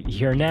if you like what you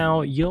hear now,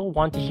 you'll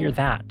want to hear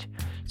that.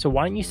 So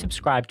why don't you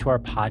subscribe to our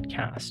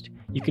podcast?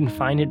 You can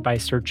find it by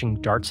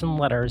searching Darts and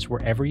Letters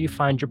wherever you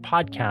find your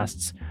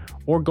podcasts,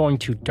 or going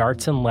to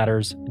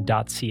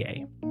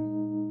dartsandletters.ca.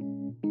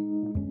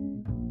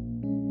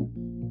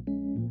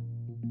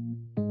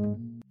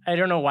 I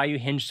don't know why you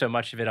hinge so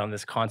much of it on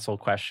this console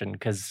question,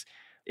 because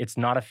it's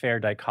not a fair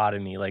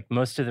dichotomy. Like,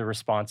 most of the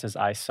responses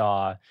I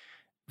saw,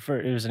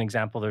 it was an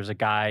example, there's a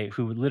guy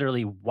who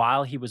literally,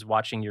 while he was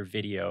watching your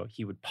video,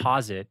 he would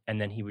pause it and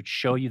then he would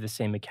show you the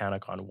same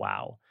mechanic on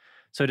WoW.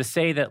 So to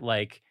say that,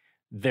 like,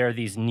 they're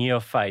these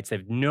neophytes, they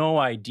have no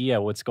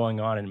idea what's going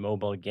on in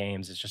mobile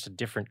games, it's just a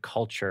different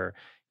culture.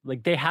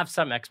 Like, they have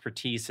some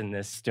expertise in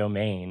this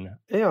domain.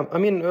 Yeah, I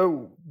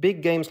mean,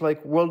 big games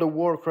like World of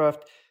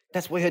Warcraft,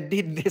 that's why I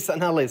did this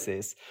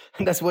analysis.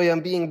 That's why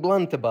I'm being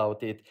blunt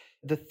about it.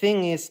 The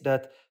thing is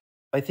that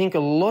I think a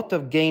lot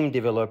of game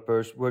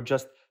developers were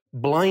just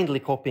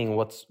blindly copying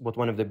what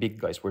one of the big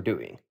guys were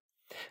doing.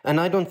 And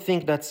I don't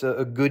think that's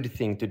a good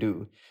thing to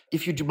do.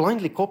 If you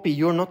blindly copy,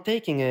 you're not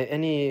taking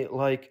any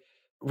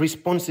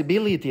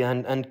responsibility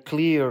and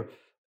clear,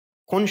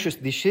 conscious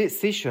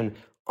decision.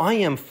 I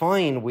am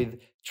fine with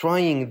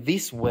trying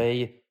this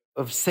way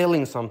of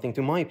selling something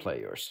to my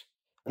players.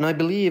 And I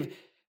believe,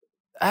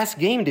 as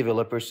game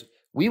developers,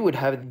 we would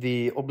have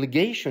the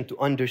obligation to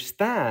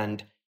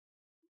understand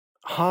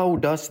how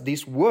does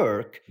this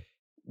work,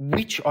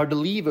 which are the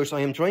levers I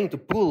am trying to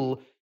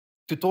pull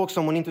to talk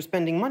someone into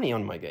spending money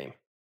on my game.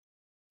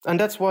 And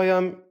that's why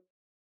I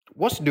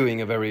was doing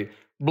a very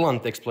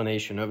blunt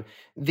explanation of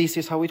this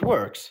is how it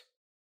works.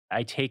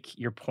 I take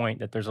your point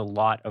that there's a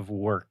lot of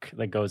work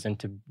that goes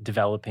into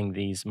developing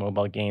these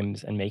mobile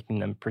games and making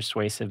them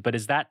persuasive, but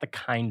is that the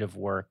kind of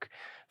work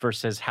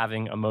versus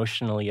having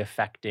emotionally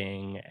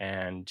affecting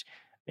and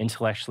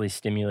intellectually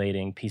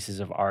stimulating pieces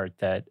of art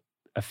that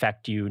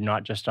affect you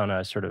not just on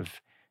a sort of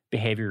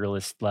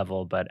behavioralist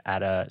level, but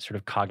at a sort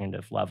of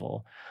cognitive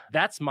level?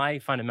 That's my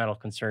fundamental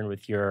concern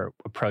with your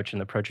approach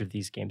and the approach of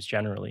these games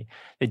generally.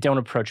 They don't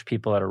approach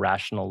people at a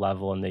rational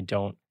level, and they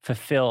don't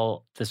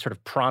fulfill the sort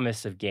of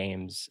promise of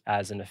games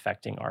as an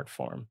affecting art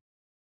form.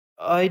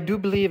 I do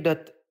believe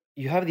that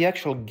you have the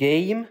actual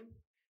game,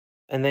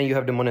 and then you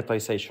have the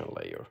monetization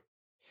layer.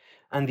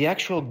 And the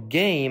actual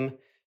game,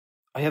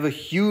 I have a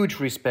huge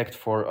respect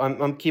for.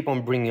 I'm keep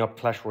on bringing up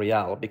Clash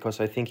Royale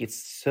because I think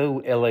it's so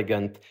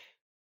elegant,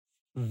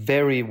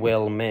 very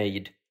well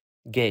made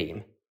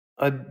game.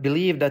 I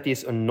believe that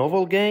is a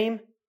novel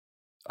game.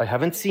 I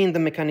haven't seen the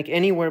mechanic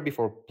anywhere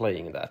before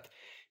playing that.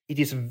 It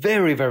is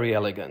very, very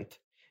elegant.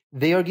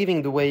 They are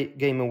giving the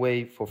game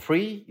away for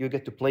free. You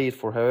get to play it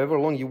for however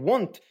long you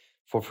want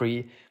for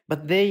free,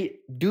 but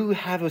they do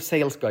have a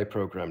sales guy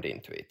programmed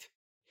into it.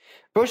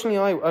 Personally,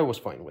 I was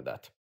fine with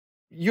that.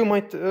 You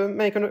might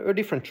make a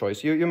different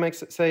choice. You might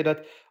say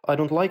that I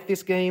don't like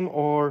this game,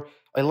 or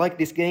I like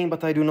this game,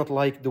 but I do not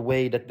like the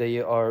way that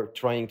they are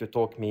trying to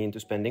talk me into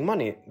spending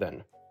money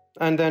then.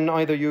 And then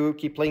either you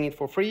keep playing it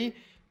for free,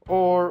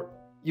 or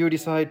you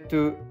decide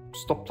to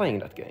stop playing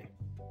that game.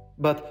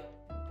 But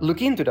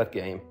look into that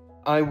game.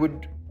 I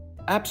would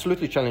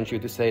absolutely challenge you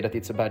to say that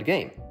it's a bad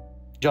game.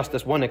 Just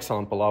as one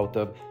example out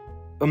of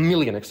a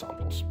million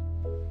examples.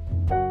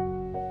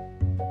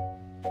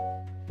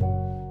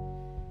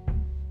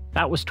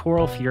 That was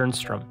Torolf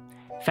Jernstrom,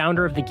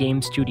 founder of the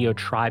game studio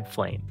Tribe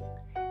Flame.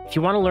 If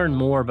you want to learn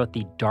more about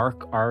the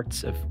dark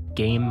arts of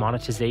game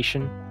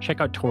monetization, check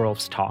out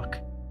Torolf's talk.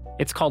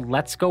 It's called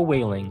Let's Go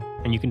Whaling,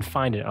 and you can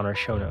find it on our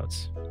show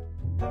notes.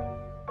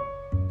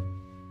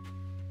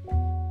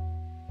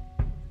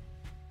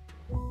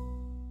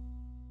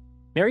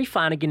 Mary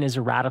Flanagan is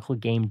a radical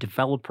game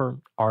developer,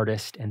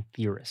 artist, and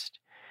theorist.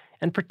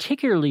 And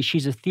particularly,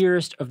 she's a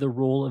theorist of the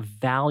role of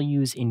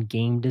values in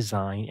game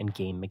design and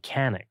game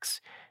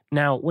mechanics.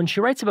 Now, when she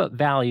writes about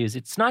values,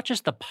 it's not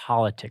just the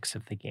politics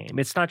of the game.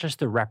 It's not just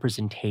the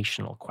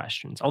representational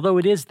questions, although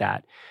it is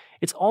that.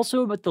 It's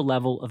also about the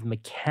level of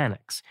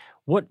mechanics.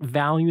 What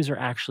values are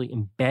actually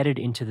embedded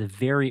into the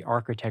very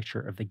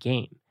architecture of the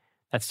game?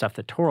 That's stuff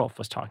that Torolf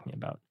was talking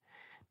about.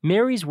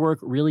 Mary's work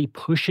really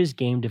pushes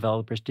game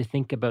developers to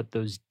think about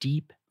those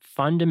deep,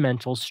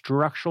 fundamental,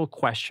 structural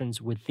questions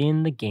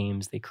within the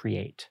games they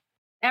create.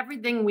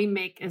 Everything we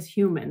make as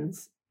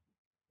humans,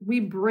 we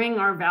bring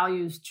our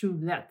values to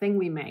that thing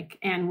we make,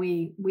 and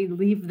we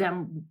leave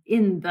them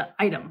in the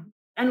item.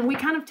 And we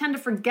kind of tend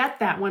to forget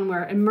that when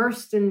we're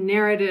immersed in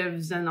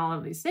narratives and all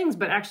of these things,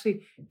 but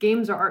actually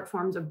games are art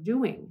forms of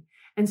doing.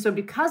 And so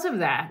because of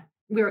that,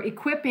 we're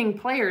equipping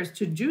players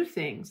to do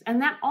things,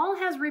 and that all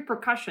has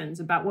repercussions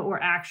about what we're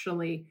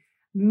actually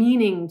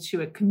meaning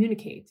to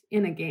communicate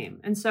in a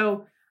game. And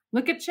so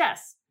look at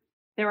chess.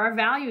 There are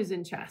values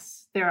in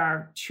chess. There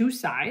are two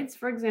sides,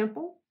 for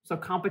example. So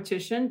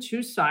competition,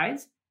 two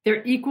sides.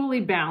 They're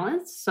equally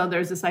balanced. So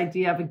there's this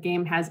idea of a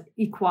game has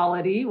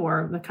equality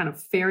or the kind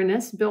of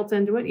fairness built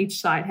into it. Each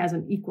side has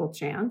an equal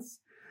chance.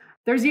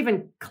 There's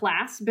even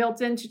class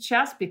built into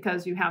chess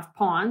because you have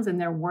pawns and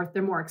they're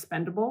more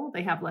expendable.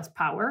 They have less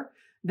power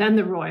than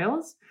the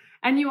royals.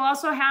 And you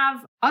also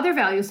have other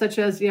values such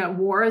as,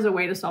 war is a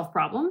way to solve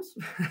problems.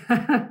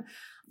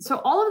 So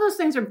all of those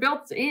things are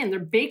built in, they're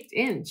baked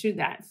into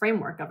that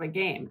framework of a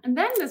game. And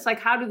then it's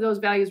like, how do those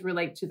values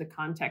relate to the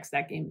context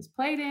that game is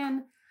played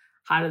in?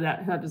 How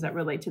does that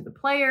relate to the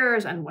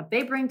players and what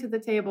they bring to the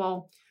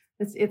table?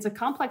 It's a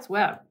complex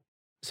web.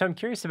 So I'm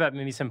curious about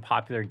maybe some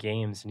popular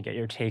games and get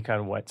your take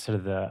on what sort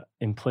of the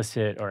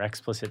implicit or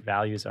explicit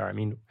values are. I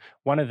mean,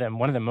 one of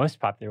the most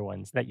popular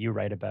ones that you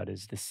write about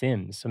is The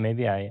Sims. So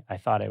maybe I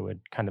thought I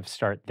would kind of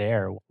start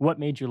there. What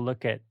made you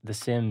look at The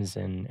Sims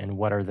and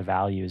what are the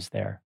values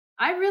there?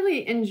 I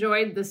really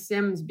enjoyed The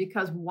Sims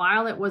because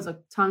while it was a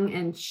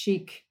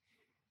tongue-in-cheek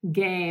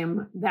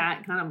game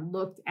that kind of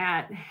looked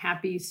at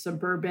happy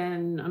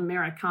suburban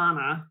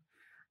Americana,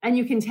 and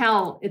you can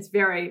tell it's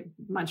very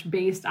much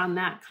based on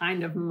that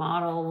kind of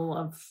model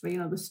of,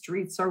 the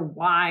streets are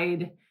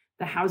wide,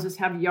 the houses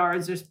have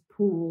yards, there's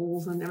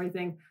pools and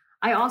everything.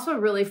 I also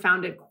really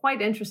found it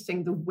quite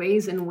interesting the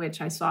ways in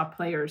which I saw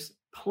players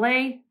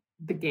play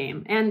the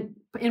game. And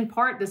in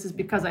part, this is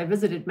because I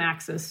visited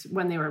Maxis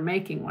when they were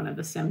making one of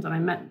the Sims, and I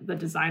met the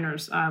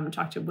designers,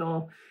 talked to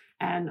Will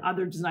and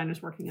other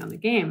designers working on the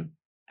game.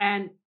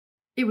 And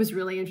it was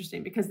really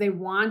interesting because they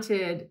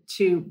wanted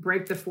to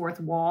break the fourth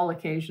wall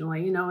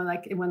occasionally,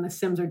 like when the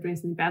Sims are doing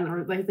something bad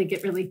or they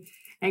get really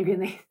angry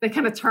and they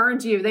kind of turn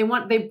to you. They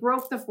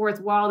broke the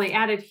fourth wall, they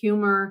added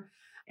humor,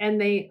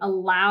 and they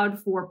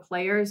allowed for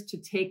players to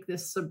take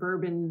this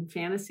suburban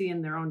fantasy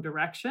in their own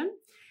direction.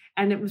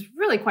 And it was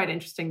really quite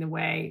interesting the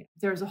way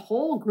there's a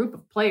whole group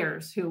of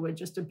players who would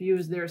just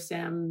abuse their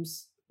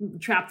Sims,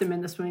 trap them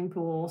in the swimming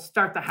pool,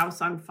 start the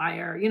house on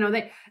fire. It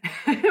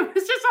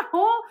was just a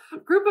whole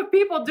group of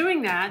people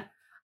doing that.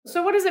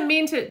 So what does it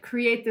mean to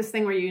create this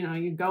thing where,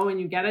 you go and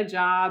you get a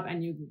job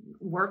and you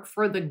work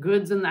for the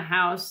goods in the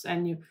house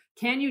and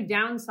can you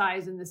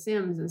downsize in The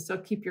Sims and still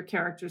keep your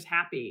characters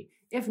happy?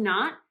 If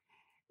not,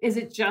 is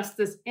it just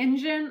this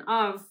engine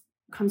of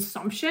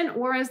consumption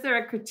or is there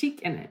a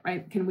critique in it,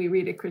 right? Can we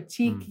read a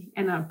critique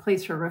and a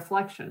place for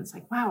reflection? It's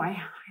like, wow, I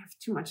have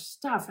too much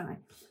stuff and I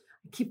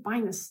keep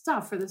buying this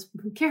stuff for this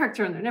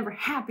character and they're never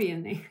happy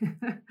and they,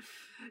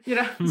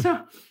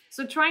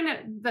 so trying to,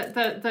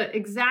 the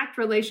exact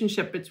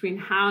relationship between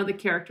how the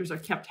characters are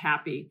kept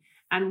happy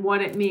and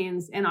what it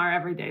means in our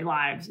everyday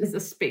lives is a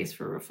space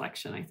for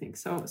reflection, I think.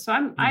 So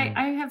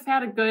I have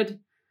had a good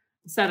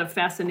set of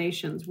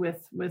fascinations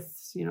with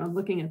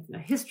looking at the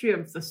history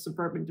of the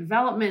suburban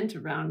development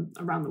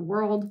around the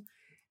world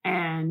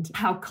and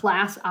how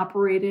class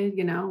operated,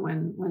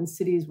 when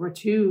cities were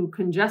too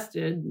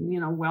congested,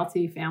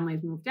 wealthy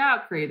families moved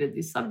out, created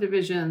these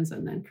subdivisions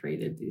and then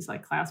created these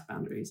like class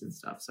boundaries and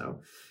stuff.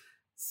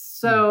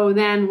 So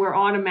then we're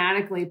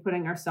automatically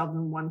putting ourselves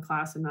in one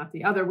class and not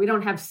the other. We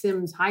don't have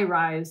Sims High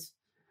Rise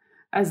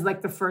as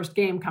like the first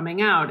game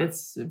coming out.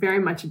 It's very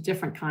much a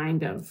different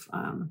kind of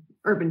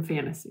urban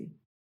fantasy.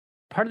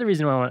 Part of the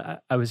reason why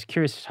I was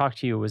curious to talk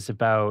to you was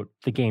about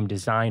the game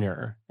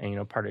designer.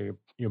 And, part of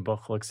your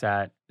book looks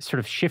at sort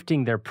of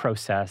shifting their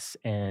process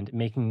and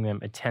making them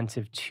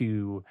attentive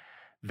to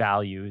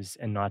values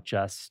and not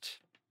just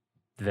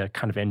the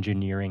kind of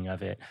engineering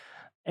of it.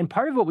 And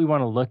part of what we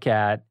want to look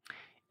at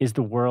is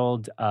the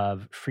world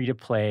of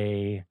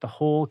free-to-play, the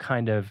whole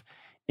kind of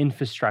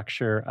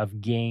infrastructure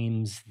of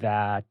games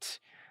that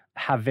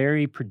have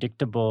very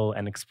predictable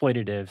and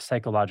exploitative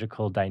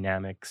psychological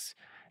dynamics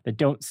that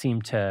don't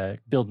seem to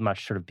build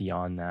much sort of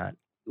beyond that.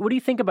 What do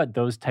you think about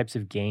those types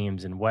of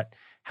games and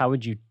how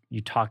would you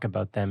talk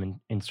about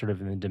them in sort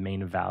of in the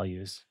domain of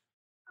values?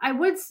 I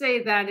would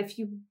say that if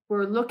you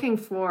were looking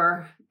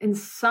for, in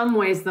some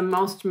ways, the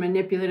most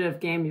manipulative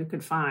game you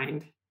could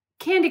find,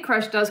 Candy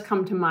Crush does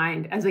come to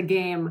mind as a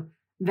game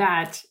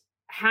that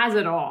has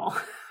it all,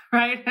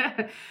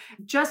 right?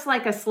 Just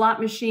like a slot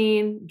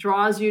machine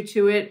draws you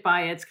to it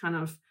by its kind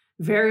of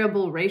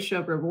variable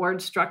ratio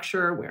reward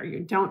structure where you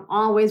don't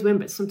always win,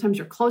 but sometimes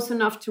you're close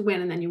enough to win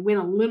and then you win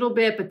a little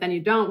bit, but then you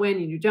don't win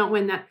and you don't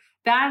win.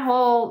 That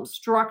whole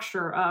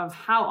structure of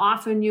how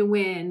often you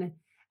win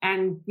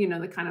and,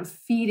 the kind of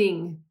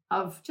feeding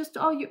of just,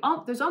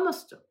 there's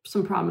almost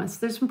some promise.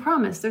 There's some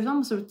promise. There's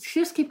almost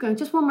just keep going.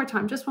 Just one more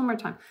time. Just one more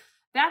time.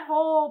 That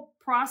whole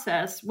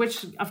process,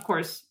 which of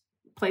course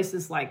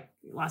places like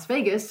Las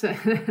Vegas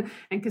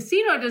and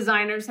casino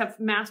designers have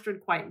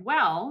mastered quite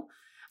well,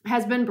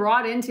 has been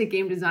brought into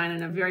game design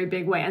in a very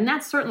big way. And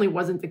that certainly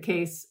wasn't the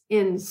case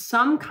in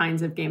some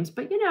kinds of games.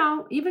 But,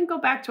 even go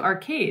back to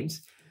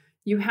arcades,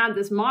 you had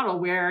this model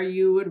where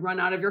you would run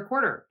out of your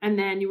quarter and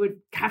then you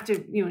would have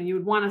to, you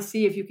would want to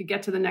see if you could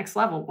get to the next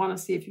level,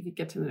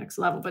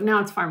 But now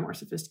it's far more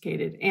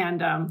sophisticated.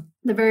 And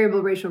the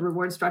variable ratio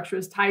reward structure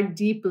is tied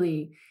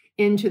deeply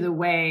into the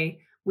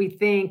way we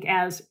think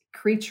as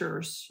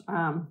creatures.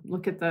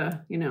 Look at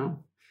the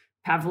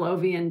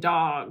Pavlovian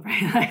dog,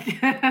 right?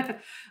 Like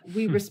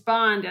we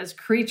respond as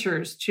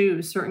creatures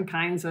to certain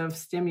kinds of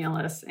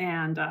stimulus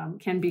and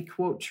can be,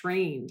 quote,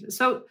 trained.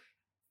 So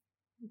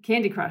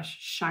Candy Crush,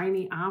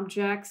 shiny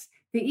objects,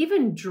 they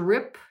even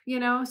drip,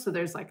 so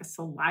there's like a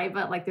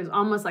saliva, like there's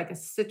almost like a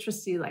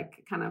citrusy,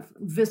 like kind of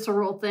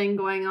visceral thing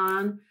going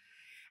on.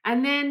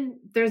 And then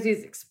there's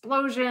these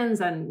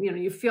explosions and,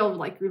 you feel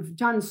like you've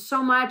done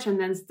so much. And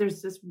then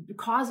there's this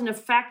cause and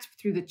effect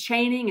through the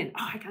chaining and,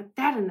 I got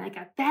that and I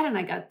got that and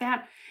I got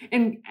that.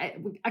 And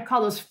I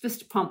call those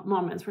fist pump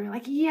moments where you're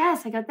like,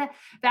 yes, I got that.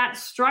 That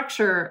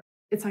structure,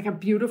 it's like a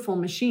beautiful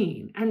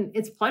machine and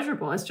it's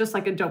pleasurable. It's just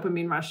like a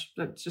dopamine rush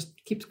that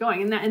just keeps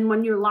going. And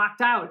when you're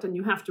locked out and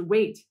you have to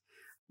wait,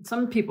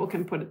 some people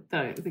can put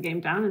the game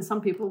down and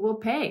some people will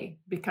pay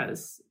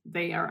because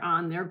they are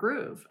on their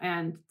groove.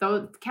 And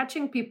though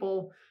catching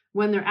people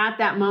when they're at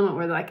that moment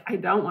where they're like, I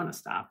don't want to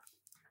stop,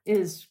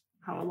 is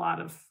how a lot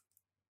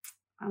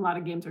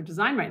of games are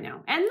designed right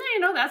now. And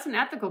that's an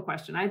ethical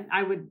question.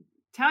 I would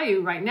tell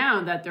you right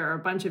now that there are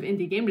a bunch of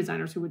indie game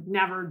designers who would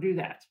never do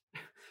that,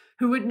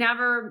 who would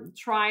never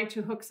try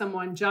to hook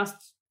someone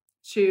just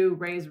to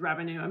raise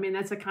revenue. I mean,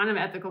 that's a kind of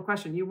ethical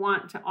question. You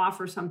want to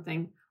offer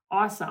something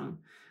awesome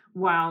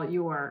while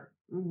you're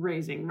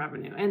raising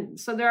revenue. And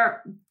so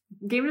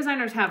game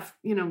designers have,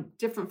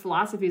 different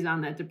philosophies on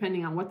that,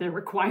 depending on what they're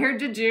required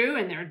to do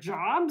in their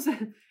jobs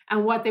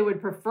and what they would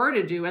prefer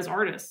to do as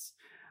artists.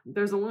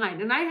 There's a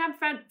line. And I have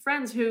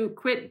friends who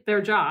quit their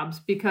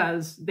jobs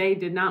because they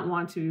did not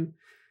want to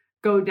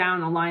go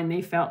down a line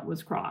they felt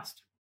was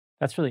crossed.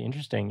 That's really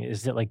interesting.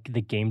 Is that like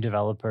the game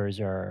developers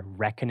are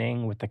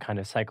reckoning with the kind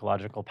of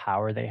psychological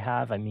power they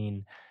have? I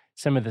mean,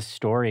 some of the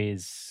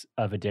stories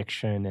of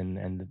addiction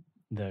and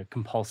the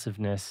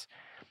compulsiveness,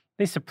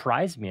 they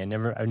surprised me. I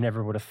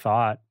never would have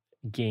thought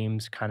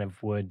games kind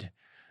of would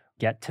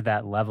get to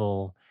that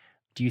level.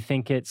 Do you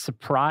think it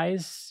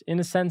surprised,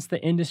 in a sense,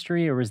 the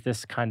industry, or is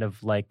this kind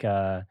of like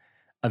a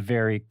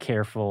very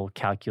careful,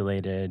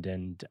 calculated,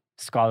 and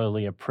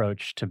scholarly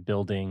approach to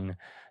building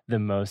the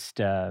most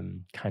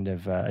kind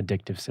of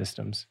addictive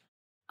systems?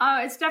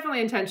 It's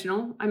definitely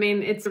intentional. I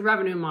mean, it's a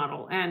revenue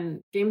model,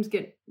 and games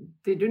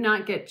they do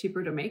not get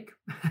cheaper to make.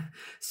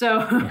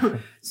 So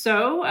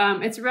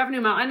it's a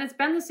revenue model, and it's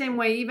been the same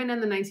way even in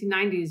the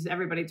 1990s.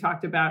 Everybody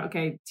talked about,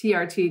 okay,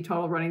 TRT,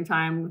 total running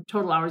time,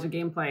 total hours of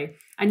gameplay,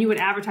 and you would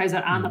advertise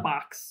that on the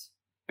box.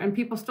 And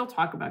people still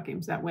talk about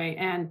games that way.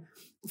 And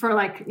for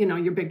like,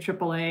 your big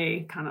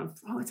AAA kind of,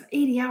 it's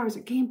 80 hours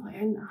of gameplay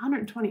and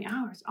 120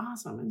 hours.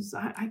 Awesome. It's,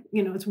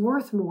 it's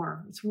worth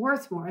more. It's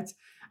worth more.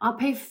 I'll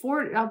pay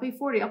 40, I'll pay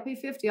 40, I'll pay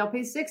 50, I'll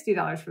pay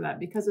 $60 for that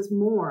because it's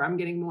more. I'm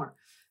getting more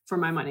for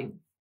my money.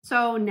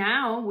 So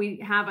now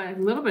we have a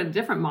little bit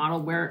different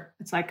model where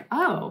it's like,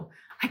 I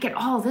get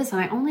all of this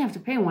and I only have to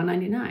pay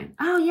 $199.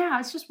 Oh yeah,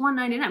 it's just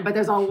 $199, but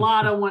there's a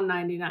lot of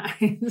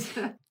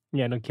 $199s.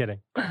 Yeah, no kidding.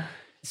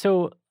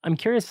 So I'm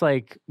curious,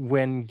 like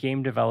when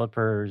game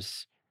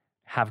developers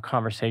have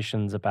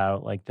conversations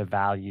about like the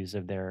values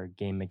of their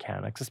game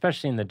mechanics,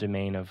 especially in the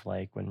domain of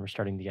like when we're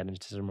starting to get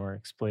into some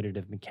more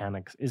exploitative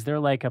mechanics, is there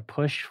like a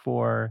push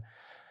for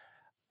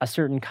a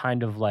certain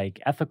kind of like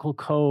ethical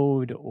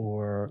code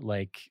or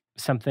like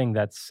something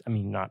that's,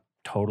 not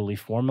totally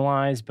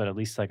formalized, but at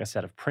least like a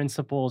set of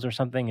principles or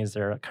something? Is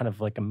there kind of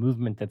like a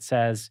movement that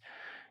says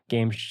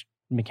games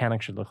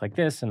mechanics should look like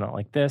this and not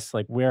like this?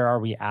 Like, where are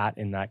we at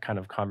in that kind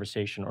of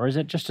conversation? Or is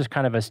it just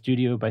kind of a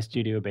studio by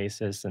studio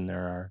basis, and there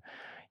are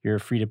your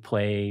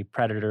free-to-play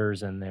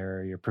predators and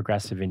there are your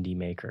progressive indie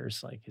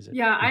makers? Like, is it?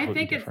 Yeah, I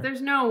think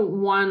there's no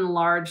one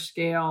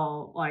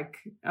large-scale like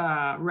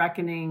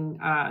reckoning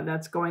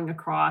that's going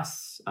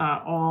across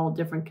all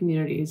different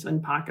communities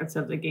and pockets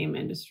of the game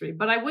industry.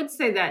 But I would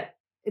say that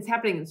it's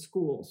happening in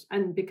schools.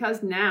 And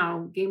because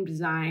now game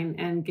design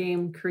and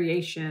game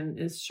creation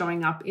is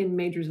showing up in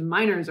majors and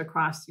minors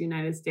across the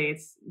United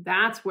States,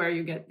 that's where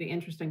you get the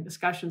interesting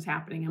discussions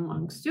happening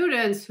among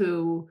students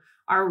who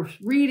are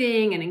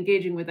reading and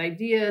engaging with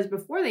ideas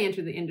before they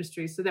enter the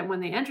industry, so that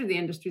when they enter the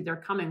industry, they're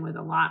coming with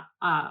a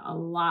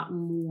lot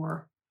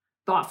more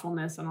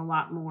thoughtfulness and a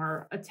lot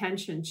more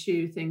attention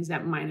to things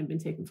that might have been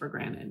taken for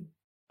granted.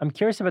 I'm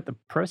curious about the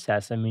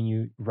process. I mean,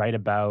 you write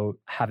about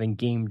having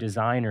game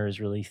designers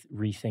really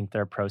rethink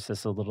their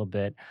process a little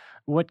bit.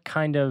 What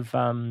kind of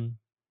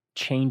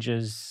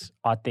changes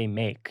ought they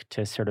make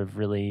to sort of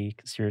really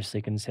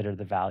seriously consider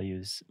the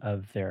values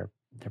of their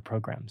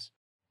programs?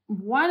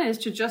 One is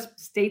to just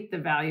state the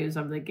values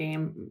of the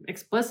game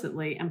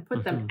explicitly and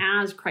put them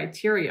as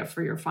criteria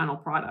for your final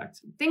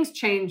product. Things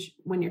change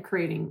when you're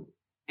creating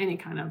any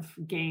kind of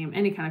game,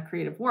 any kind of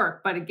creative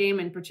work, but a game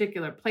in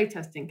particular,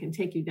 playtesting can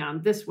take you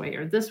down this way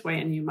or this way,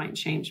 and you might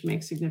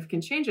make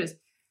significant changes.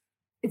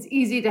 It's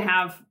easy to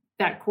have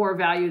that core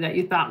value that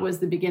you thought was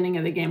the beginning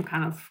of the game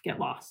kind of get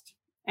lost.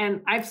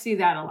 And I see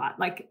that a lot.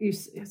 Like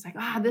it's like,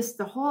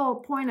 the whole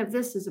point of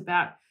this is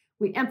about,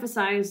 we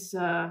emphasize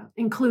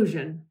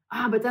inclusion.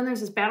 But then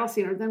there's this battle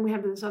scene, or then we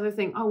have this other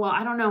thing. Oh, well,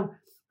 I don't know.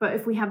 But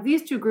if we have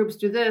these two groups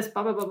do this,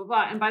 blah, blah, blah, blah,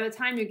 blah. And by the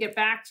time you get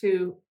back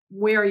to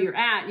where you're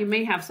at, you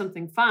may have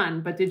something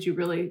fun, but did you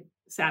really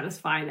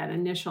satisfy that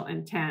initial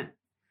intent?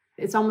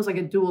 It's almost like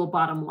a dual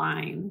bottom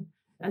line.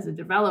 As a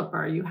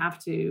developer, you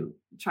have to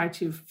try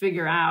to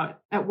figure out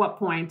at what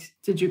point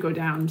did you go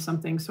down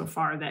something so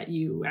far that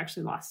you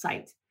actually lost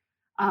sight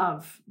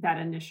of that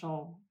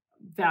initial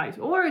values,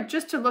 or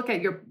just to look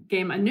at your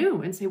game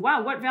anew and say,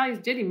 wow, what values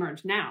did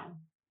emerge now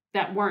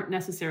that weren't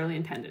necessarily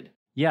intended?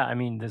 Yeah, I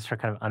mean, this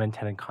kind of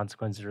unintended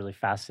consequence is really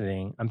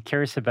fascinating. I'm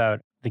curious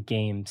about the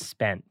game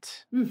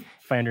Spent.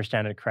 If I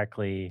understand it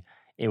correctly,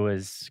 it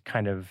was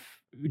kind of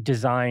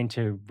designed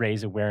to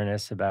raise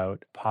awareness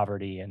about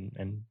poverty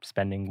and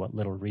spending what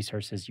little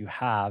resources you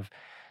have.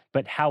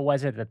 But how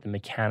was it that the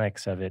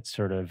mechanics of it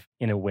sort of,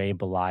 in a way,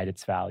 belied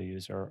its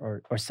values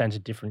or sent a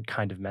different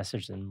kind of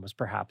message than was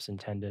perhaps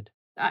intended?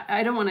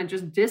 I don't want to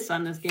just diss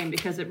on this game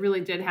because it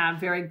really did have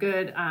very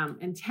good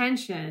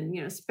intention.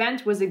 You know,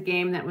 Spent was a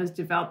game that was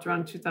developed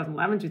around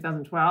 2011,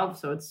 2012.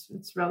 So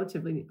it's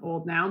relatively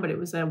old now, but it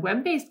was a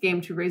web-based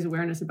game to raise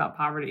awareness about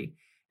poverty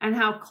and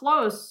how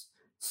close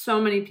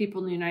so many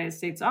people in the United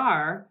States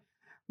are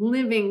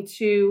living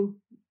to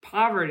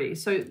poverty.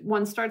 So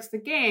one starts the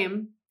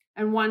game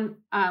and one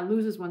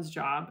loses one's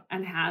job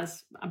and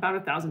has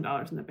about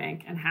 $1,000 in the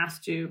bank and has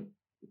to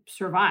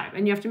survive.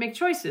 And you have to make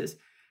choices.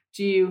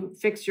 Do you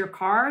fix your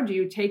car? Do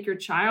you take your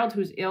child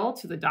who's ill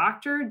to the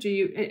doctor?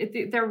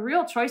 They're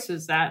real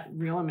choices that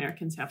real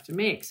Americans have to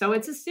make. So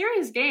it's a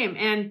serious game.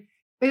 And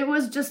it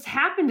was just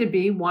happened to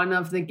be one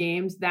of the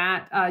games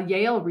that a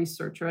Yale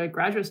researcher, a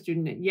graduate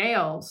student at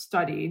Yale,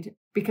 studied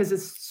because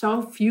it's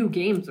so few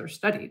games are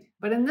studied.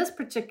 But in this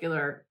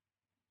particular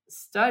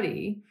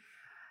study,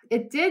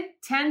 it did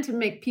tend to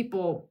make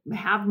people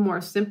have more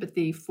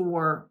sympathy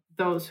for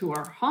those who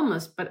are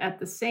homeless, but at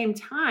the same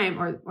time,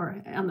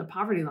 or on the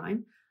poverty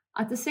line,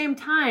 at the same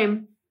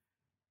time,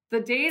 the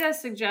data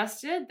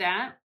suggested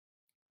that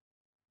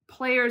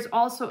players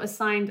also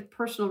assigned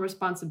personal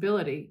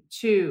responsibility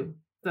to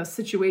the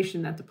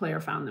situation that the player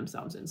found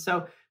themselves in.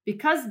 So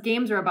because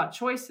games are about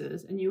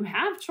choices and you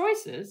have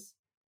choices,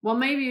 well,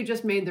 maybe you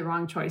just made the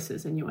wrong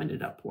choices and you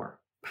ended up poor.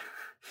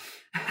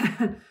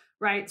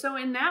 Right? So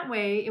in that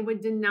way, it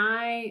would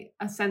deny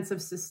a sense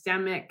of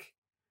systemic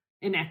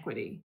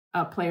inequity.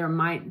 A player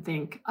might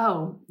think,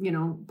 oh,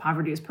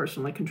 poverty is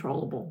personally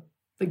controllable.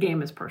 The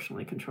game is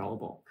personally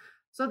controllable.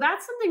 So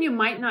that's something you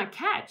might not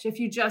catch if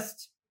you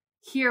just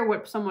hear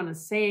what someone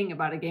is saying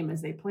about a game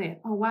as they play it.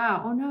 Oh,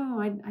 wow. Oh,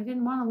 no, I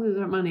didn't want to lose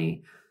that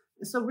money.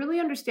 So really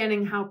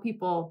understanding how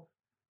people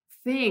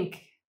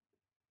think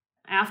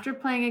after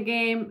playing a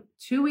game,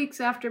 2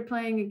 weeks after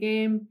playing a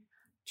game,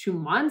 2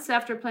 months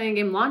after playing a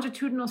game.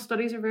 Longitudinal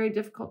studies are very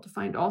difficult to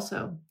find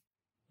also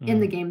in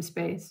the game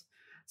space.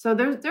 So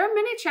there are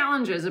many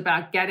challenges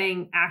about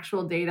getting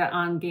actual data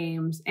on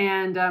games.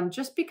 And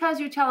just because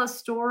you tell a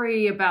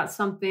story about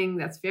something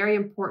that's very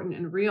important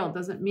and real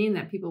doesn't mean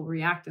that people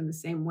react in the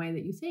same way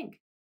that you think.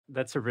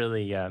 That's a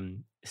really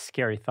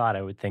scary thought,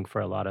 I would think,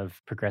 for a lot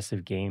of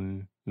progressive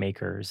game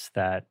makers,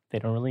 that they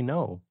don't really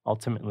know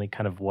ultimately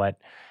kind of what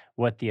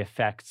the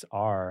effects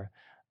are.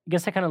 I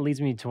guess that kind of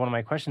leads me to one of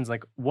my questions,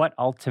 like what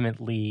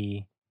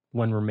ultimately,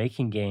 when we're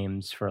making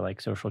games for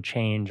like social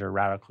change or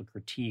radical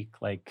critique,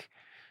 like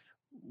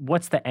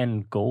what's the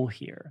end goal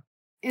here?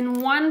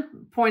 In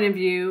one point of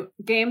view,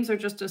 games are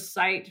just a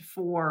site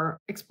for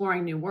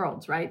exploring new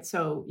worlds, right?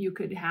 So you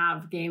could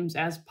have games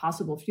as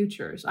possible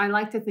futures. I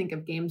like to think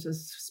of games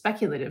as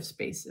speculative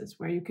spaces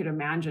where you could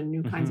imagine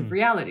new kinds of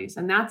realities.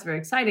 And that's very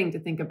exciting to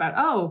think about,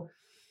 oh,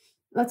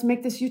 let's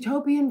make this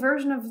utopian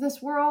version of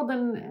this world.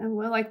 And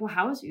we're like, well,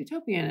 how is it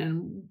utopian?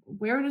 And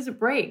where does it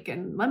break?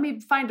 And let me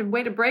find a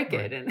way to break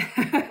it. And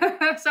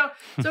so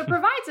it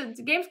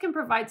provides, games can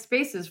provide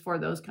spaces for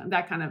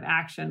that kind of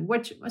action,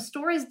 which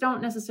stories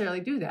don't necessarily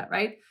do that,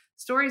 right?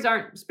 Stories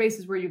aren't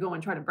spaces where you go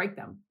and try to break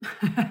them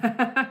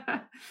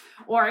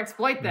or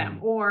exploit them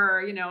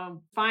or,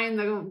 find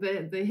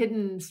the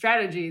hidden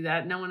strategy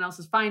that no one else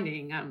is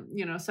finding,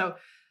 so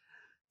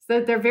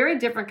they're very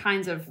different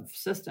kinds of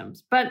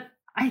systems. But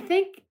I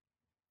think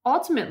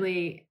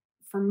ultimately,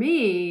 for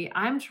me,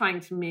 I'm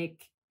trying to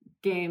make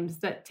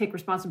games that take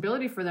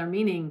responsibility for their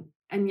meaning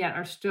and yet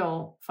are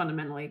still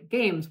fundamentally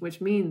games,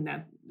 which mean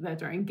that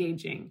they're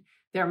engaging,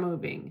 they're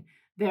moving,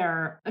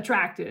 they're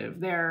attractive,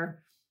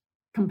 they're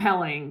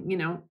compelling.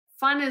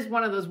 Fun is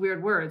one of those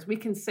weird words. We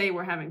can say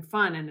we're having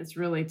fun and it's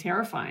really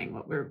terrifying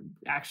what we're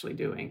actually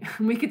doing.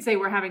 We could say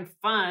we're having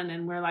fun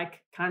and we're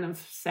like kind of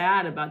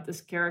sad about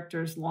this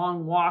character's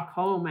long walk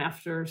home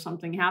after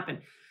something happened.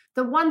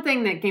 The one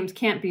thing that games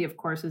can't be, of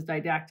course, is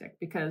didactic,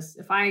 because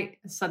if I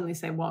suddenly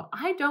say, well,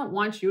 I don't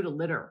want you to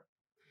litter,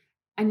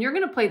 and you're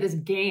going to play this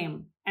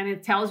game and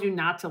it tells you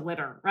not to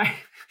litter, right?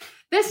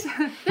 This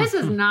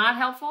is not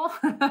helpful.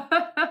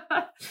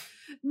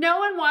 No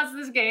one wants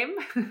this game.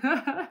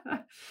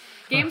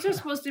 Games are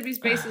supposed to be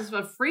spaces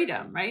of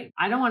freedom, right?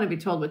 I don't want to be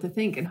told what to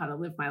think and how to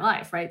live my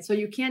life, right? So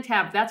you can't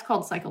have, that's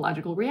called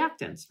psychological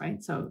reactance,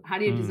 right? So how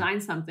do you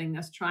design something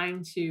that's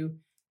trying to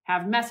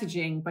have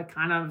messaging, but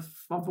kind of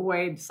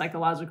avoid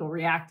psychological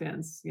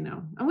reactance,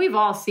 And we've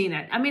all seen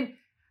it. I mean,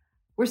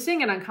 We're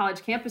seeing it on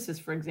college campuses,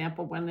 for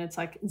example, when it's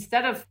like,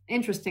 instead of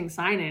interesting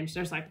signage,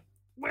 there's like,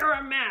 wear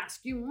a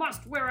mask, you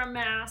must wear a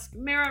mask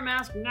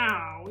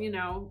now, you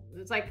know.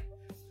 It's like,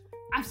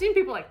 I've seen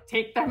people like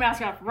take their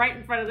mask off right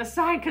in front of the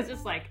sign because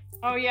it's like,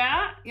 oh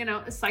yeah, you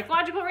know,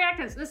 psychological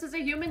reactance, this is a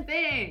human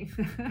thing.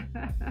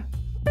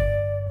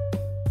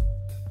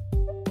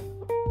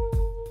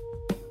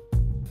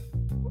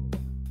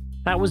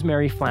 That was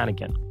Mary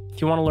Flanagan.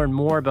 If you want to learn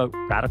more about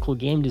radical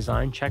game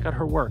design, check out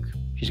her work.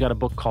 She's got a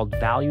book called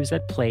Values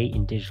at Play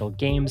in Digital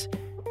Games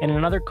and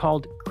another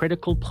called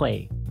Critical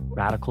Play,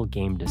 Radical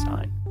Game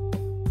Design.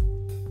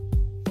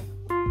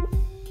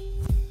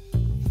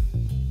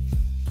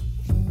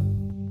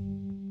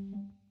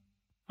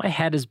 My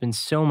head has been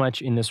so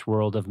much in this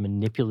world of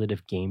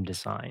manipulative game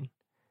design.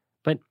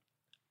 But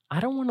I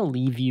don't want to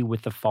leave you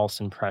with a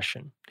false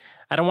impression.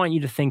 I don't want you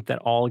to think that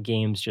all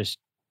games just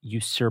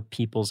usurp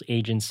people's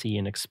agency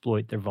and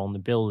exploit their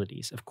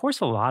vulnerabilities. Of course,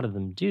 a lot of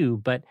them do,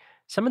 but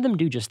some of them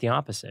do just the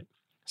opposite.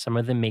 Some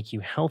of them make you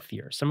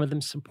healthier. Some of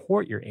them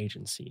support your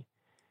agency.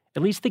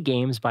 At least the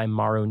games by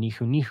Maro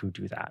Nihunihu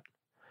do that.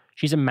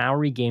 She's a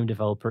Maori game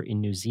developer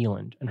in New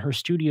Zealand, and her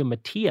studio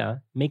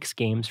Matia makes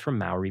games for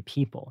Maori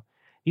people.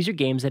 These are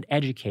games that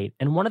educate,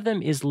 and one of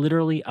them is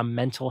literally a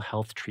mental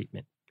health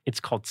treatment. It's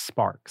called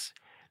Sparks.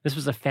 This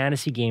was a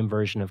fantasy game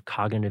version of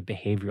cognitive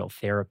behavioral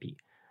therapy.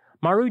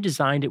 Maru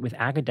designed it with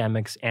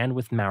academics and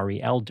with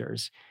Maori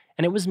elders,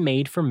 and it was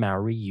made for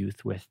Maori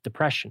youth with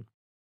depression.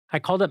 I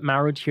called up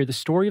Maru to hear the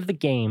story of the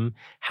game,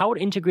 how it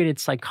integrated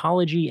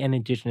psychology and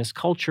indigenous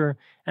culture,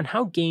 and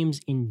how games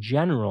in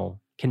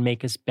general can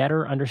make us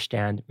better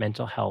understand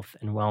mental health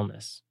and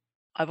wellness.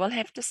 I will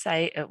have to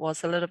say it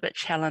was a little bit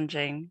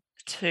challenging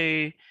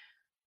to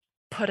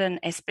put in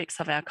aspects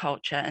of our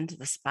culture into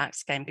the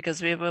Sparks game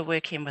because we were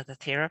working with a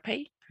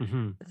therapy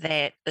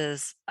that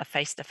is a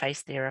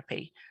face-to-face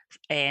therapy,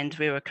 and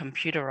we were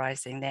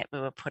computerizing that. We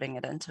were putting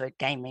it into a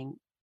gaming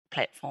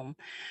platform.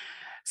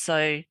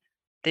 So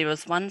there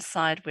was one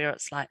side where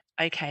it's like,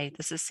 okay,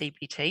 this is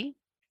CBT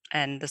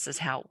and this is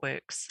how it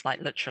works.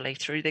 Like literally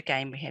through the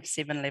game, we have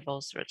 7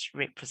 levels, which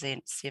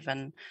represent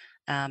 7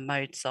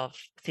 modes of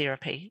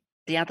therapy.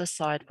 The other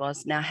side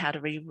was, now how do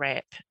we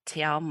wrap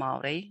Te Ao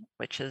Māori,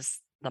 which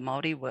is the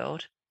Māori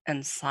world,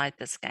 inside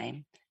this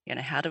game? You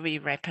know, how do we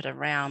wrap it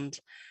around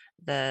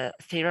the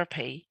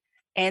therapy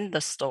and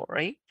the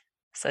story?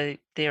 So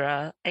there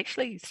are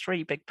actually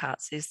 3 big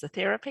parts. There's the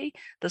therapy,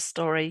 the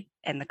story,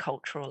 and the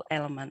cultural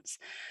elements.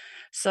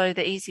 So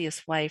the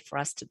easiest way for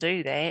us to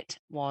do that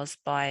was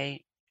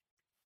by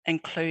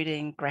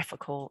including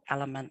graphical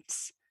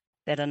elements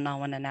that are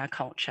known in our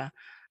culture.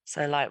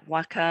 So like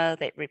waka,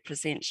 that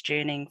represents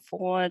journeying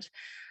forward.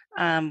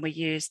 We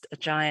used a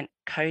giant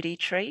Kodi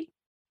tree,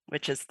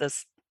 which is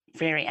this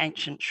very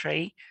ancient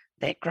tree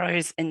that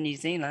grows in New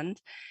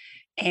Zealand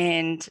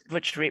and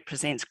which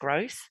represents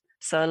growth.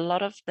 So a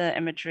lot of the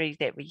imagery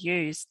that we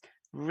used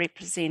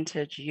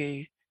represented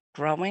you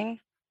growing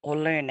or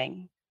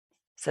learning.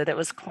 So that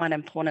was quite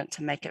important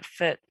to make it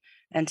fit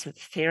into the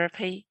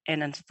therapy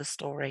and into the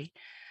story.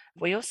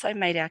 We also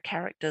made our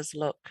characters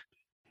look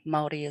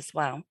Māori as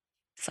well.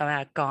 So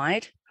our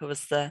guide, who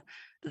was the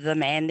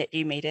man that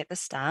you meet at the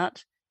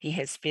start, he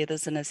has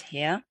feathers in his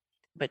hair,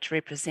 which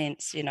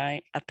represents, you know,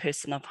 a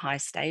person of high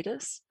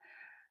status.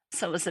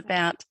 So it was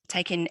about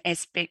taking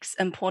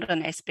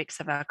important aspects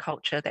of our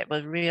culture that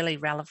were really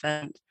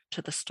relevant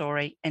to the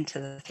story and to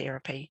the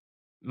therapy.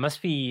 It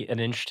must be an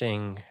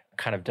interesting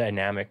kind of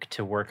dynamic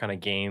to work on a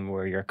game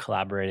where you're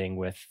collaborating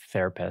with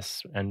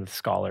therapists and with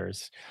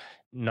scholars,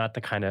 not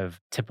the kind of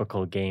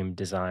typical game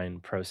design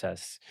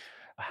process.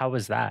 How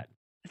was that?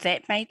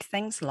 That made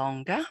things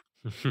longer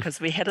because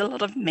we had a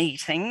lot of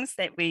meetings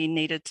that we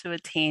needed to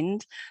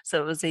attend.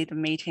 So it was either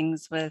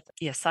meetings with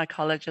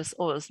psychologists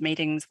or it was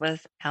meetings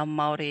with our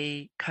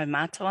Māori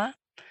kaumātua.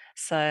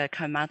 So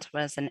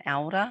kaumātua is an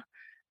elder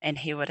and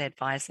he would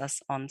advise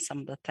us on some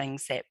of the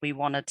things that we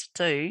wanted to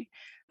do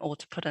or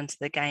to put into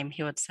the game.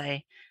 He would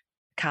say,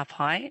 ka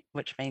pai,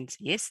 which means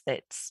yes,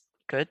 that's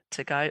good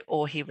to go.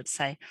 Or he would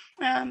say,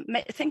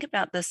 think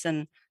about this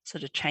and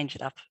sort of change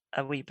it up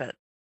a wee bit.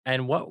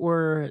 And what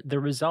were the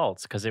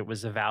results? Because it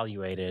was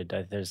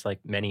evaluated. There's like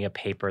many a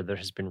paper that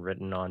has been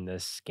written on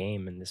this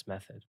game and this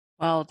method.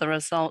 Well, the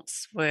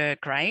results were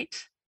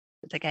great.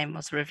 The game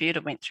was reviewed.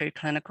 It went through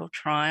clinical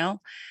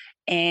trial.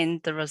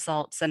 And the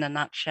results in a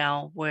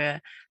nutshell were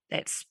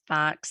that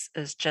Sparks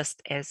is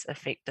just as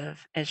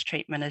effective as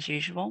treatment as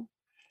usual.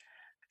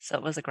 So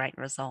it was a great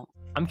result.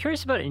 I'm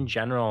curious about in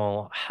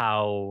general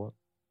how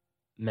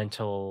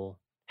mental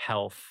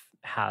health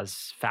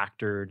has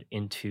factored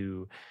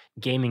into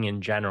gaming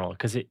in general,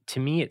 because to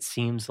me it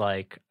seems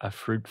like a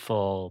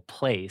fruitful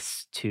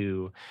place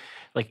to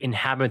like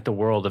inhabit the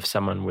world of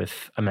someone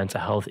with a mental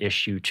health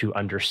issue, to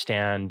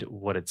understand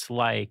what it's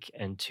like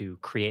and to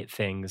create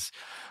things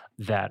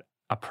that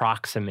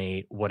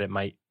approximate what it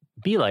might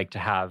be like to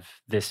have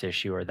this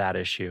issue or that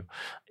issue.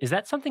 Is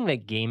that something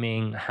that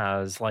gaming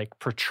has like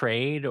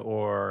portrayed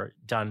or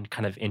done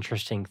kind of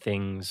interesting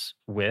things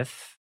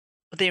with?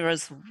 There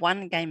is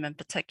one game in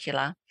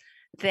particular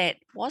that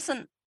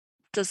wasn't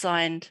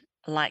designed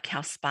like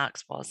how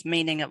Sparks was,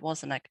 meaning it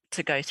wasn't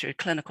to go through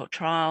clinical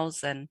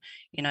trials and,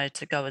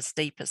 to go as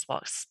deep as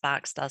what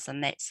Sparks does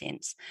in that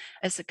sense.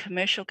 It's a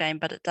commercial game,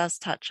 but it does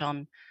touch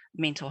on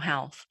mental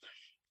health.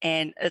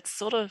 And it's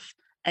sort of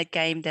a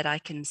game that I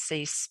can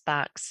see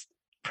Sparks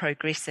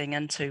progressing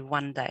into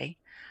one day.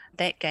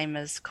 That game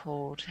is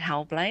called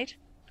Hellblade,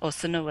 or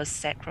Senua's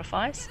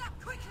Sacrifice.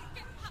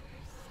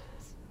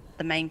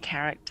 The main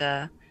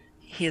character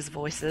hears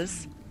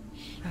voices.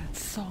 That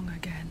song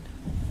again.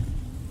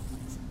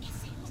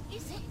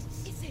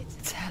 Is it?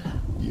 Tell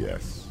her.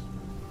 Yes,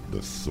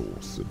 the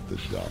source of the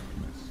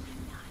darkness.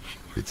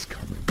 It's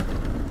coming.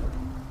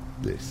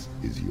 This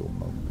is your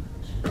moment.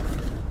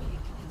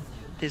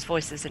 There's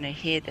voices in her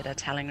head that are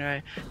telling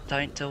her,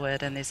 don't do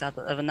it, and there's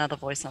another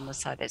voice on the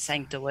side that's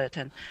saying, do it.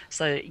 And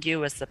so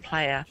you as the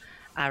player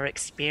are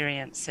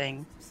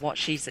experiencing what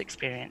she's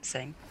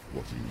experiencing.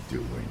 What are you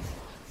doing?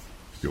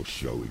 You're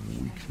showing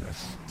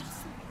weakness.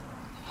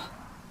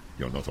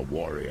 You're not a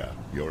warrior.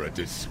 You're a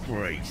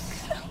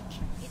disgrace.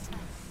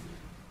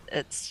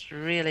 It's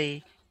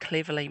really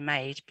cleverly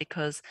made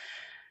because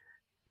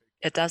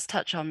it does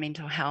touch on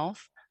mental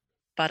health,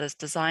 but it's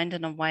designed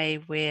in a way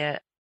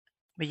where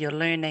you're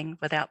learning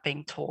without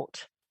being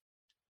taught.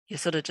 You're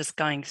sort of just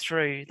going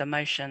through the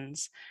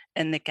motions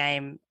in the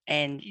game,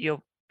 and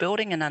you're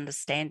building an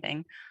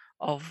understanding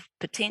of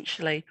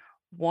potentially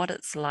what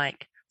it's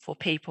like for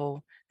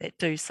people that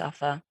do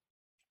suffer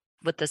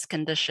with this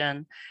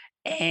condition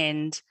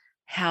and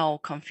how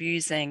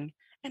confusing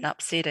and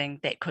upsetting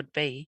that could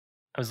be.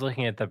 I was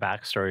looking at the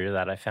backstory to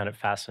that. I found it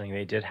fascinating.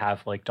 They did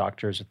have like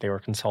doctors that they were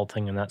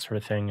consulting and that sort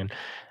of thing. And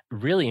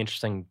really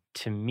interesting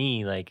to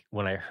me, like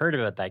when I heard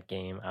about that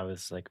game, I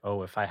was like,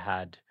 oh, if I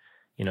had,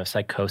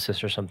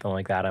 psychosis or something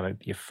like that, I might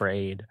be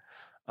afraid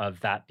of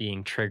that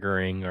being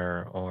triggering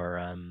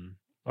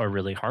or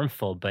really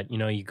harmful. But,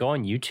 you go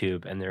on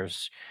YouTube and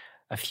there's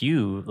a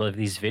few of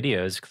these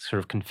videos, sort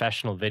of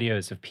confessional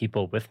videos of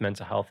people with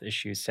mental health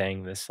issues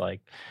saying this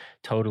like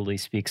totally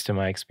speaks to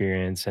my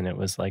experience. And it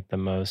was like the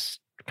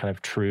most kind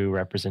of true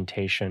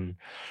representation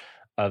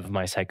of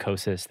my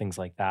psychosis, things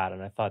like that.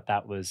 And I thought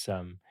that was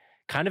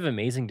kind of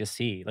amazing to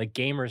see. Like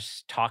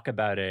gamers talk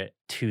about it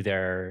to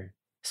their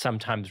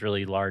sometimes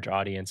really large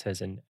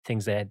audiences and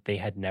things that they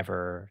had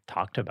never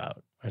talked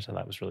about. So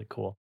that was really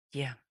cool.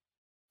 Yeah.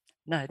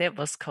 No, that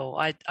was cool.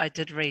 I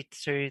did read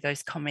through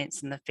those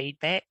comments and the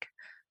feedback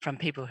from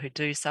people who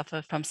do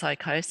suffer from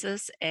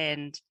psychosis,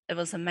 and it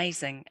was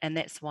amazing. And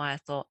that's why I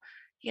thought,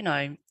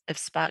 if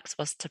Sparks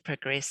was to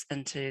progress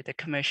into the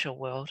commercial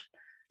world,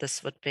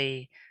 this would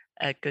be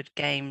a good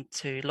game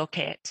to look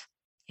at,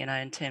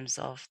 in terms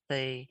of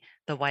the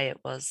way it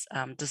was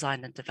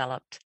designed and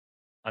developed.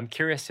 I'm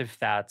curious if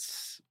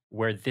that's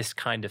where this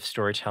kind of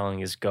storytelling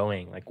is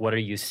going. Like, what are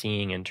you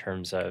seeing in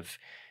terms of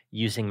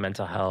using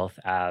mental health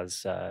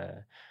as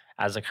a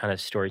kind of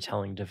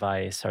storytelling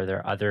device? Are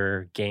there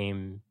other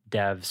game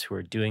devs who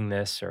are doing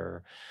this,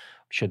 or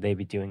should they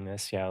be doing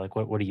this? Yeah, like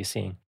what are you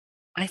seeing?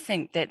 I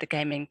think that the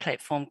gaming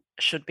platform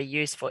should be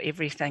used for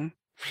everything,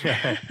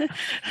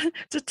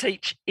 to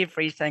teach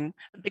everything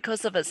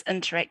because of its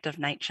interactive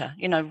nature,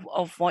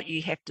 of what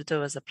you have to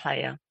do as a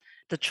player,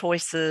 the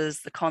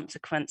choices, the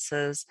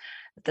consequences,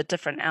 the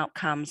different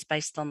outcomes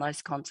based on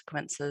those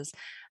consequences.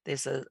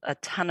 There's a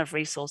ton of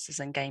resources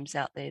and games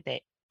out there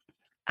that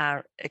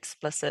are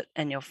explicit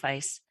in your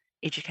face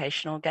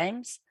educational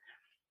games.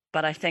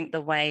 But I think the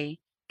way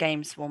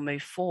games will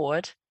move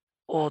forward,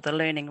 or the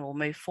learning will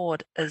move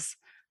forward, is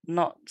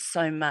not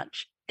so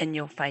much in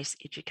your face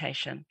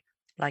education.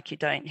 Like, you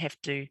don't have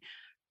to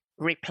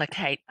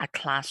replicate a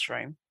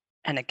classroom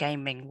in a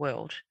gaming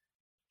world.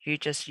 You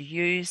just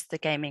use the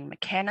gaming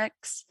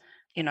mechanics,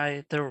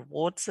 the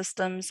reward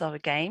systems of a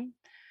game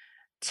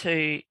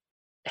to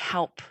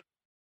help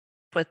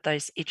with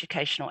those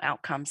educational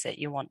outcomes that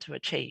you want to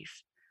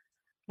achieve.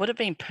 Would have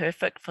been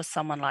perfect for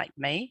someone like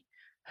me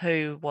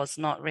who was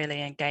not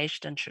really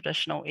engaged in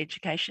traditional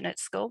education at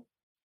school.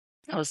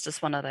 I was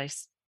just one of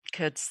those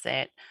kids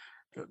that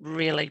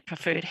really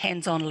preferred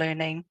hands-on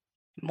learning,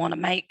 want to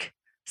make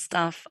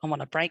stuff, I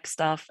want to break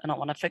stuff, and I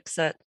want to fix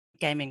it.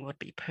 Gaming would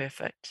be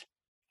perfect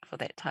for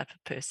that type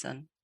of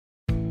person.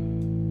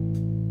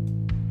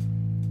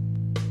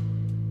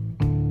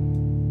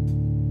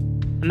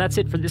 And that's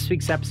it for this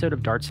week's episode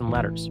of Darts and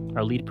Letters.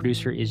 Our lead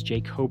producer is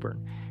Jake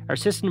Coburn. Our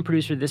assistant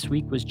producer this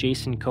week was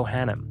Jason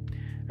Kohanem.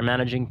 Our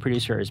managing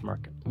producer is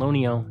Mark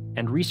Lonio,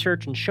 and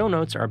research and show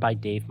notes are by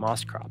Dave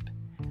Moskrop.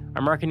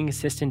 Our marketing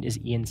assistant is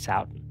Ian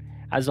Sowden.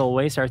 As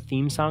always, our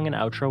theme song and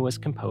outro was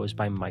composed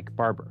by Mike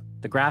Barber.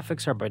 The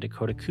graphics are by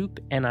Dakota Coop,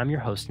 and I'm your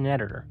host and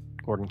editor,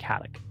 Gordon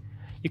Kaddick.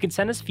 You can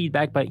send us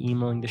feedback by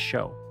emailing the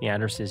show. The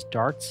address is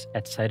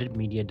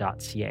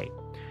darts@citedmedia.ca.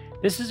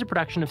 This is a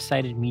production of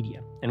Cited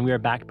Media, and we are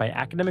backed by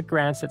academic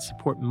grants that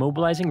support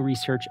mobilizing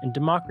research and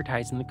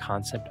democratizing the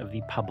concept of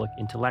the public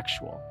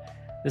intellectual.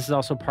 This is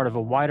also part of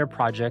a wider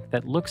project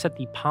that looks at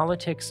the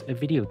politics of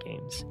video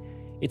games.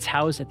 It's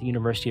housed at the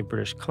University of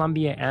British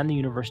Columbia and the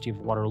University of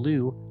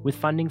Waterloo with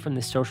funding from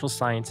the Social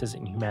Sciences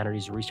and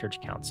Humanities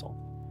Research Council.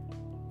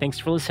 Thanks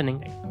for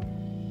listening.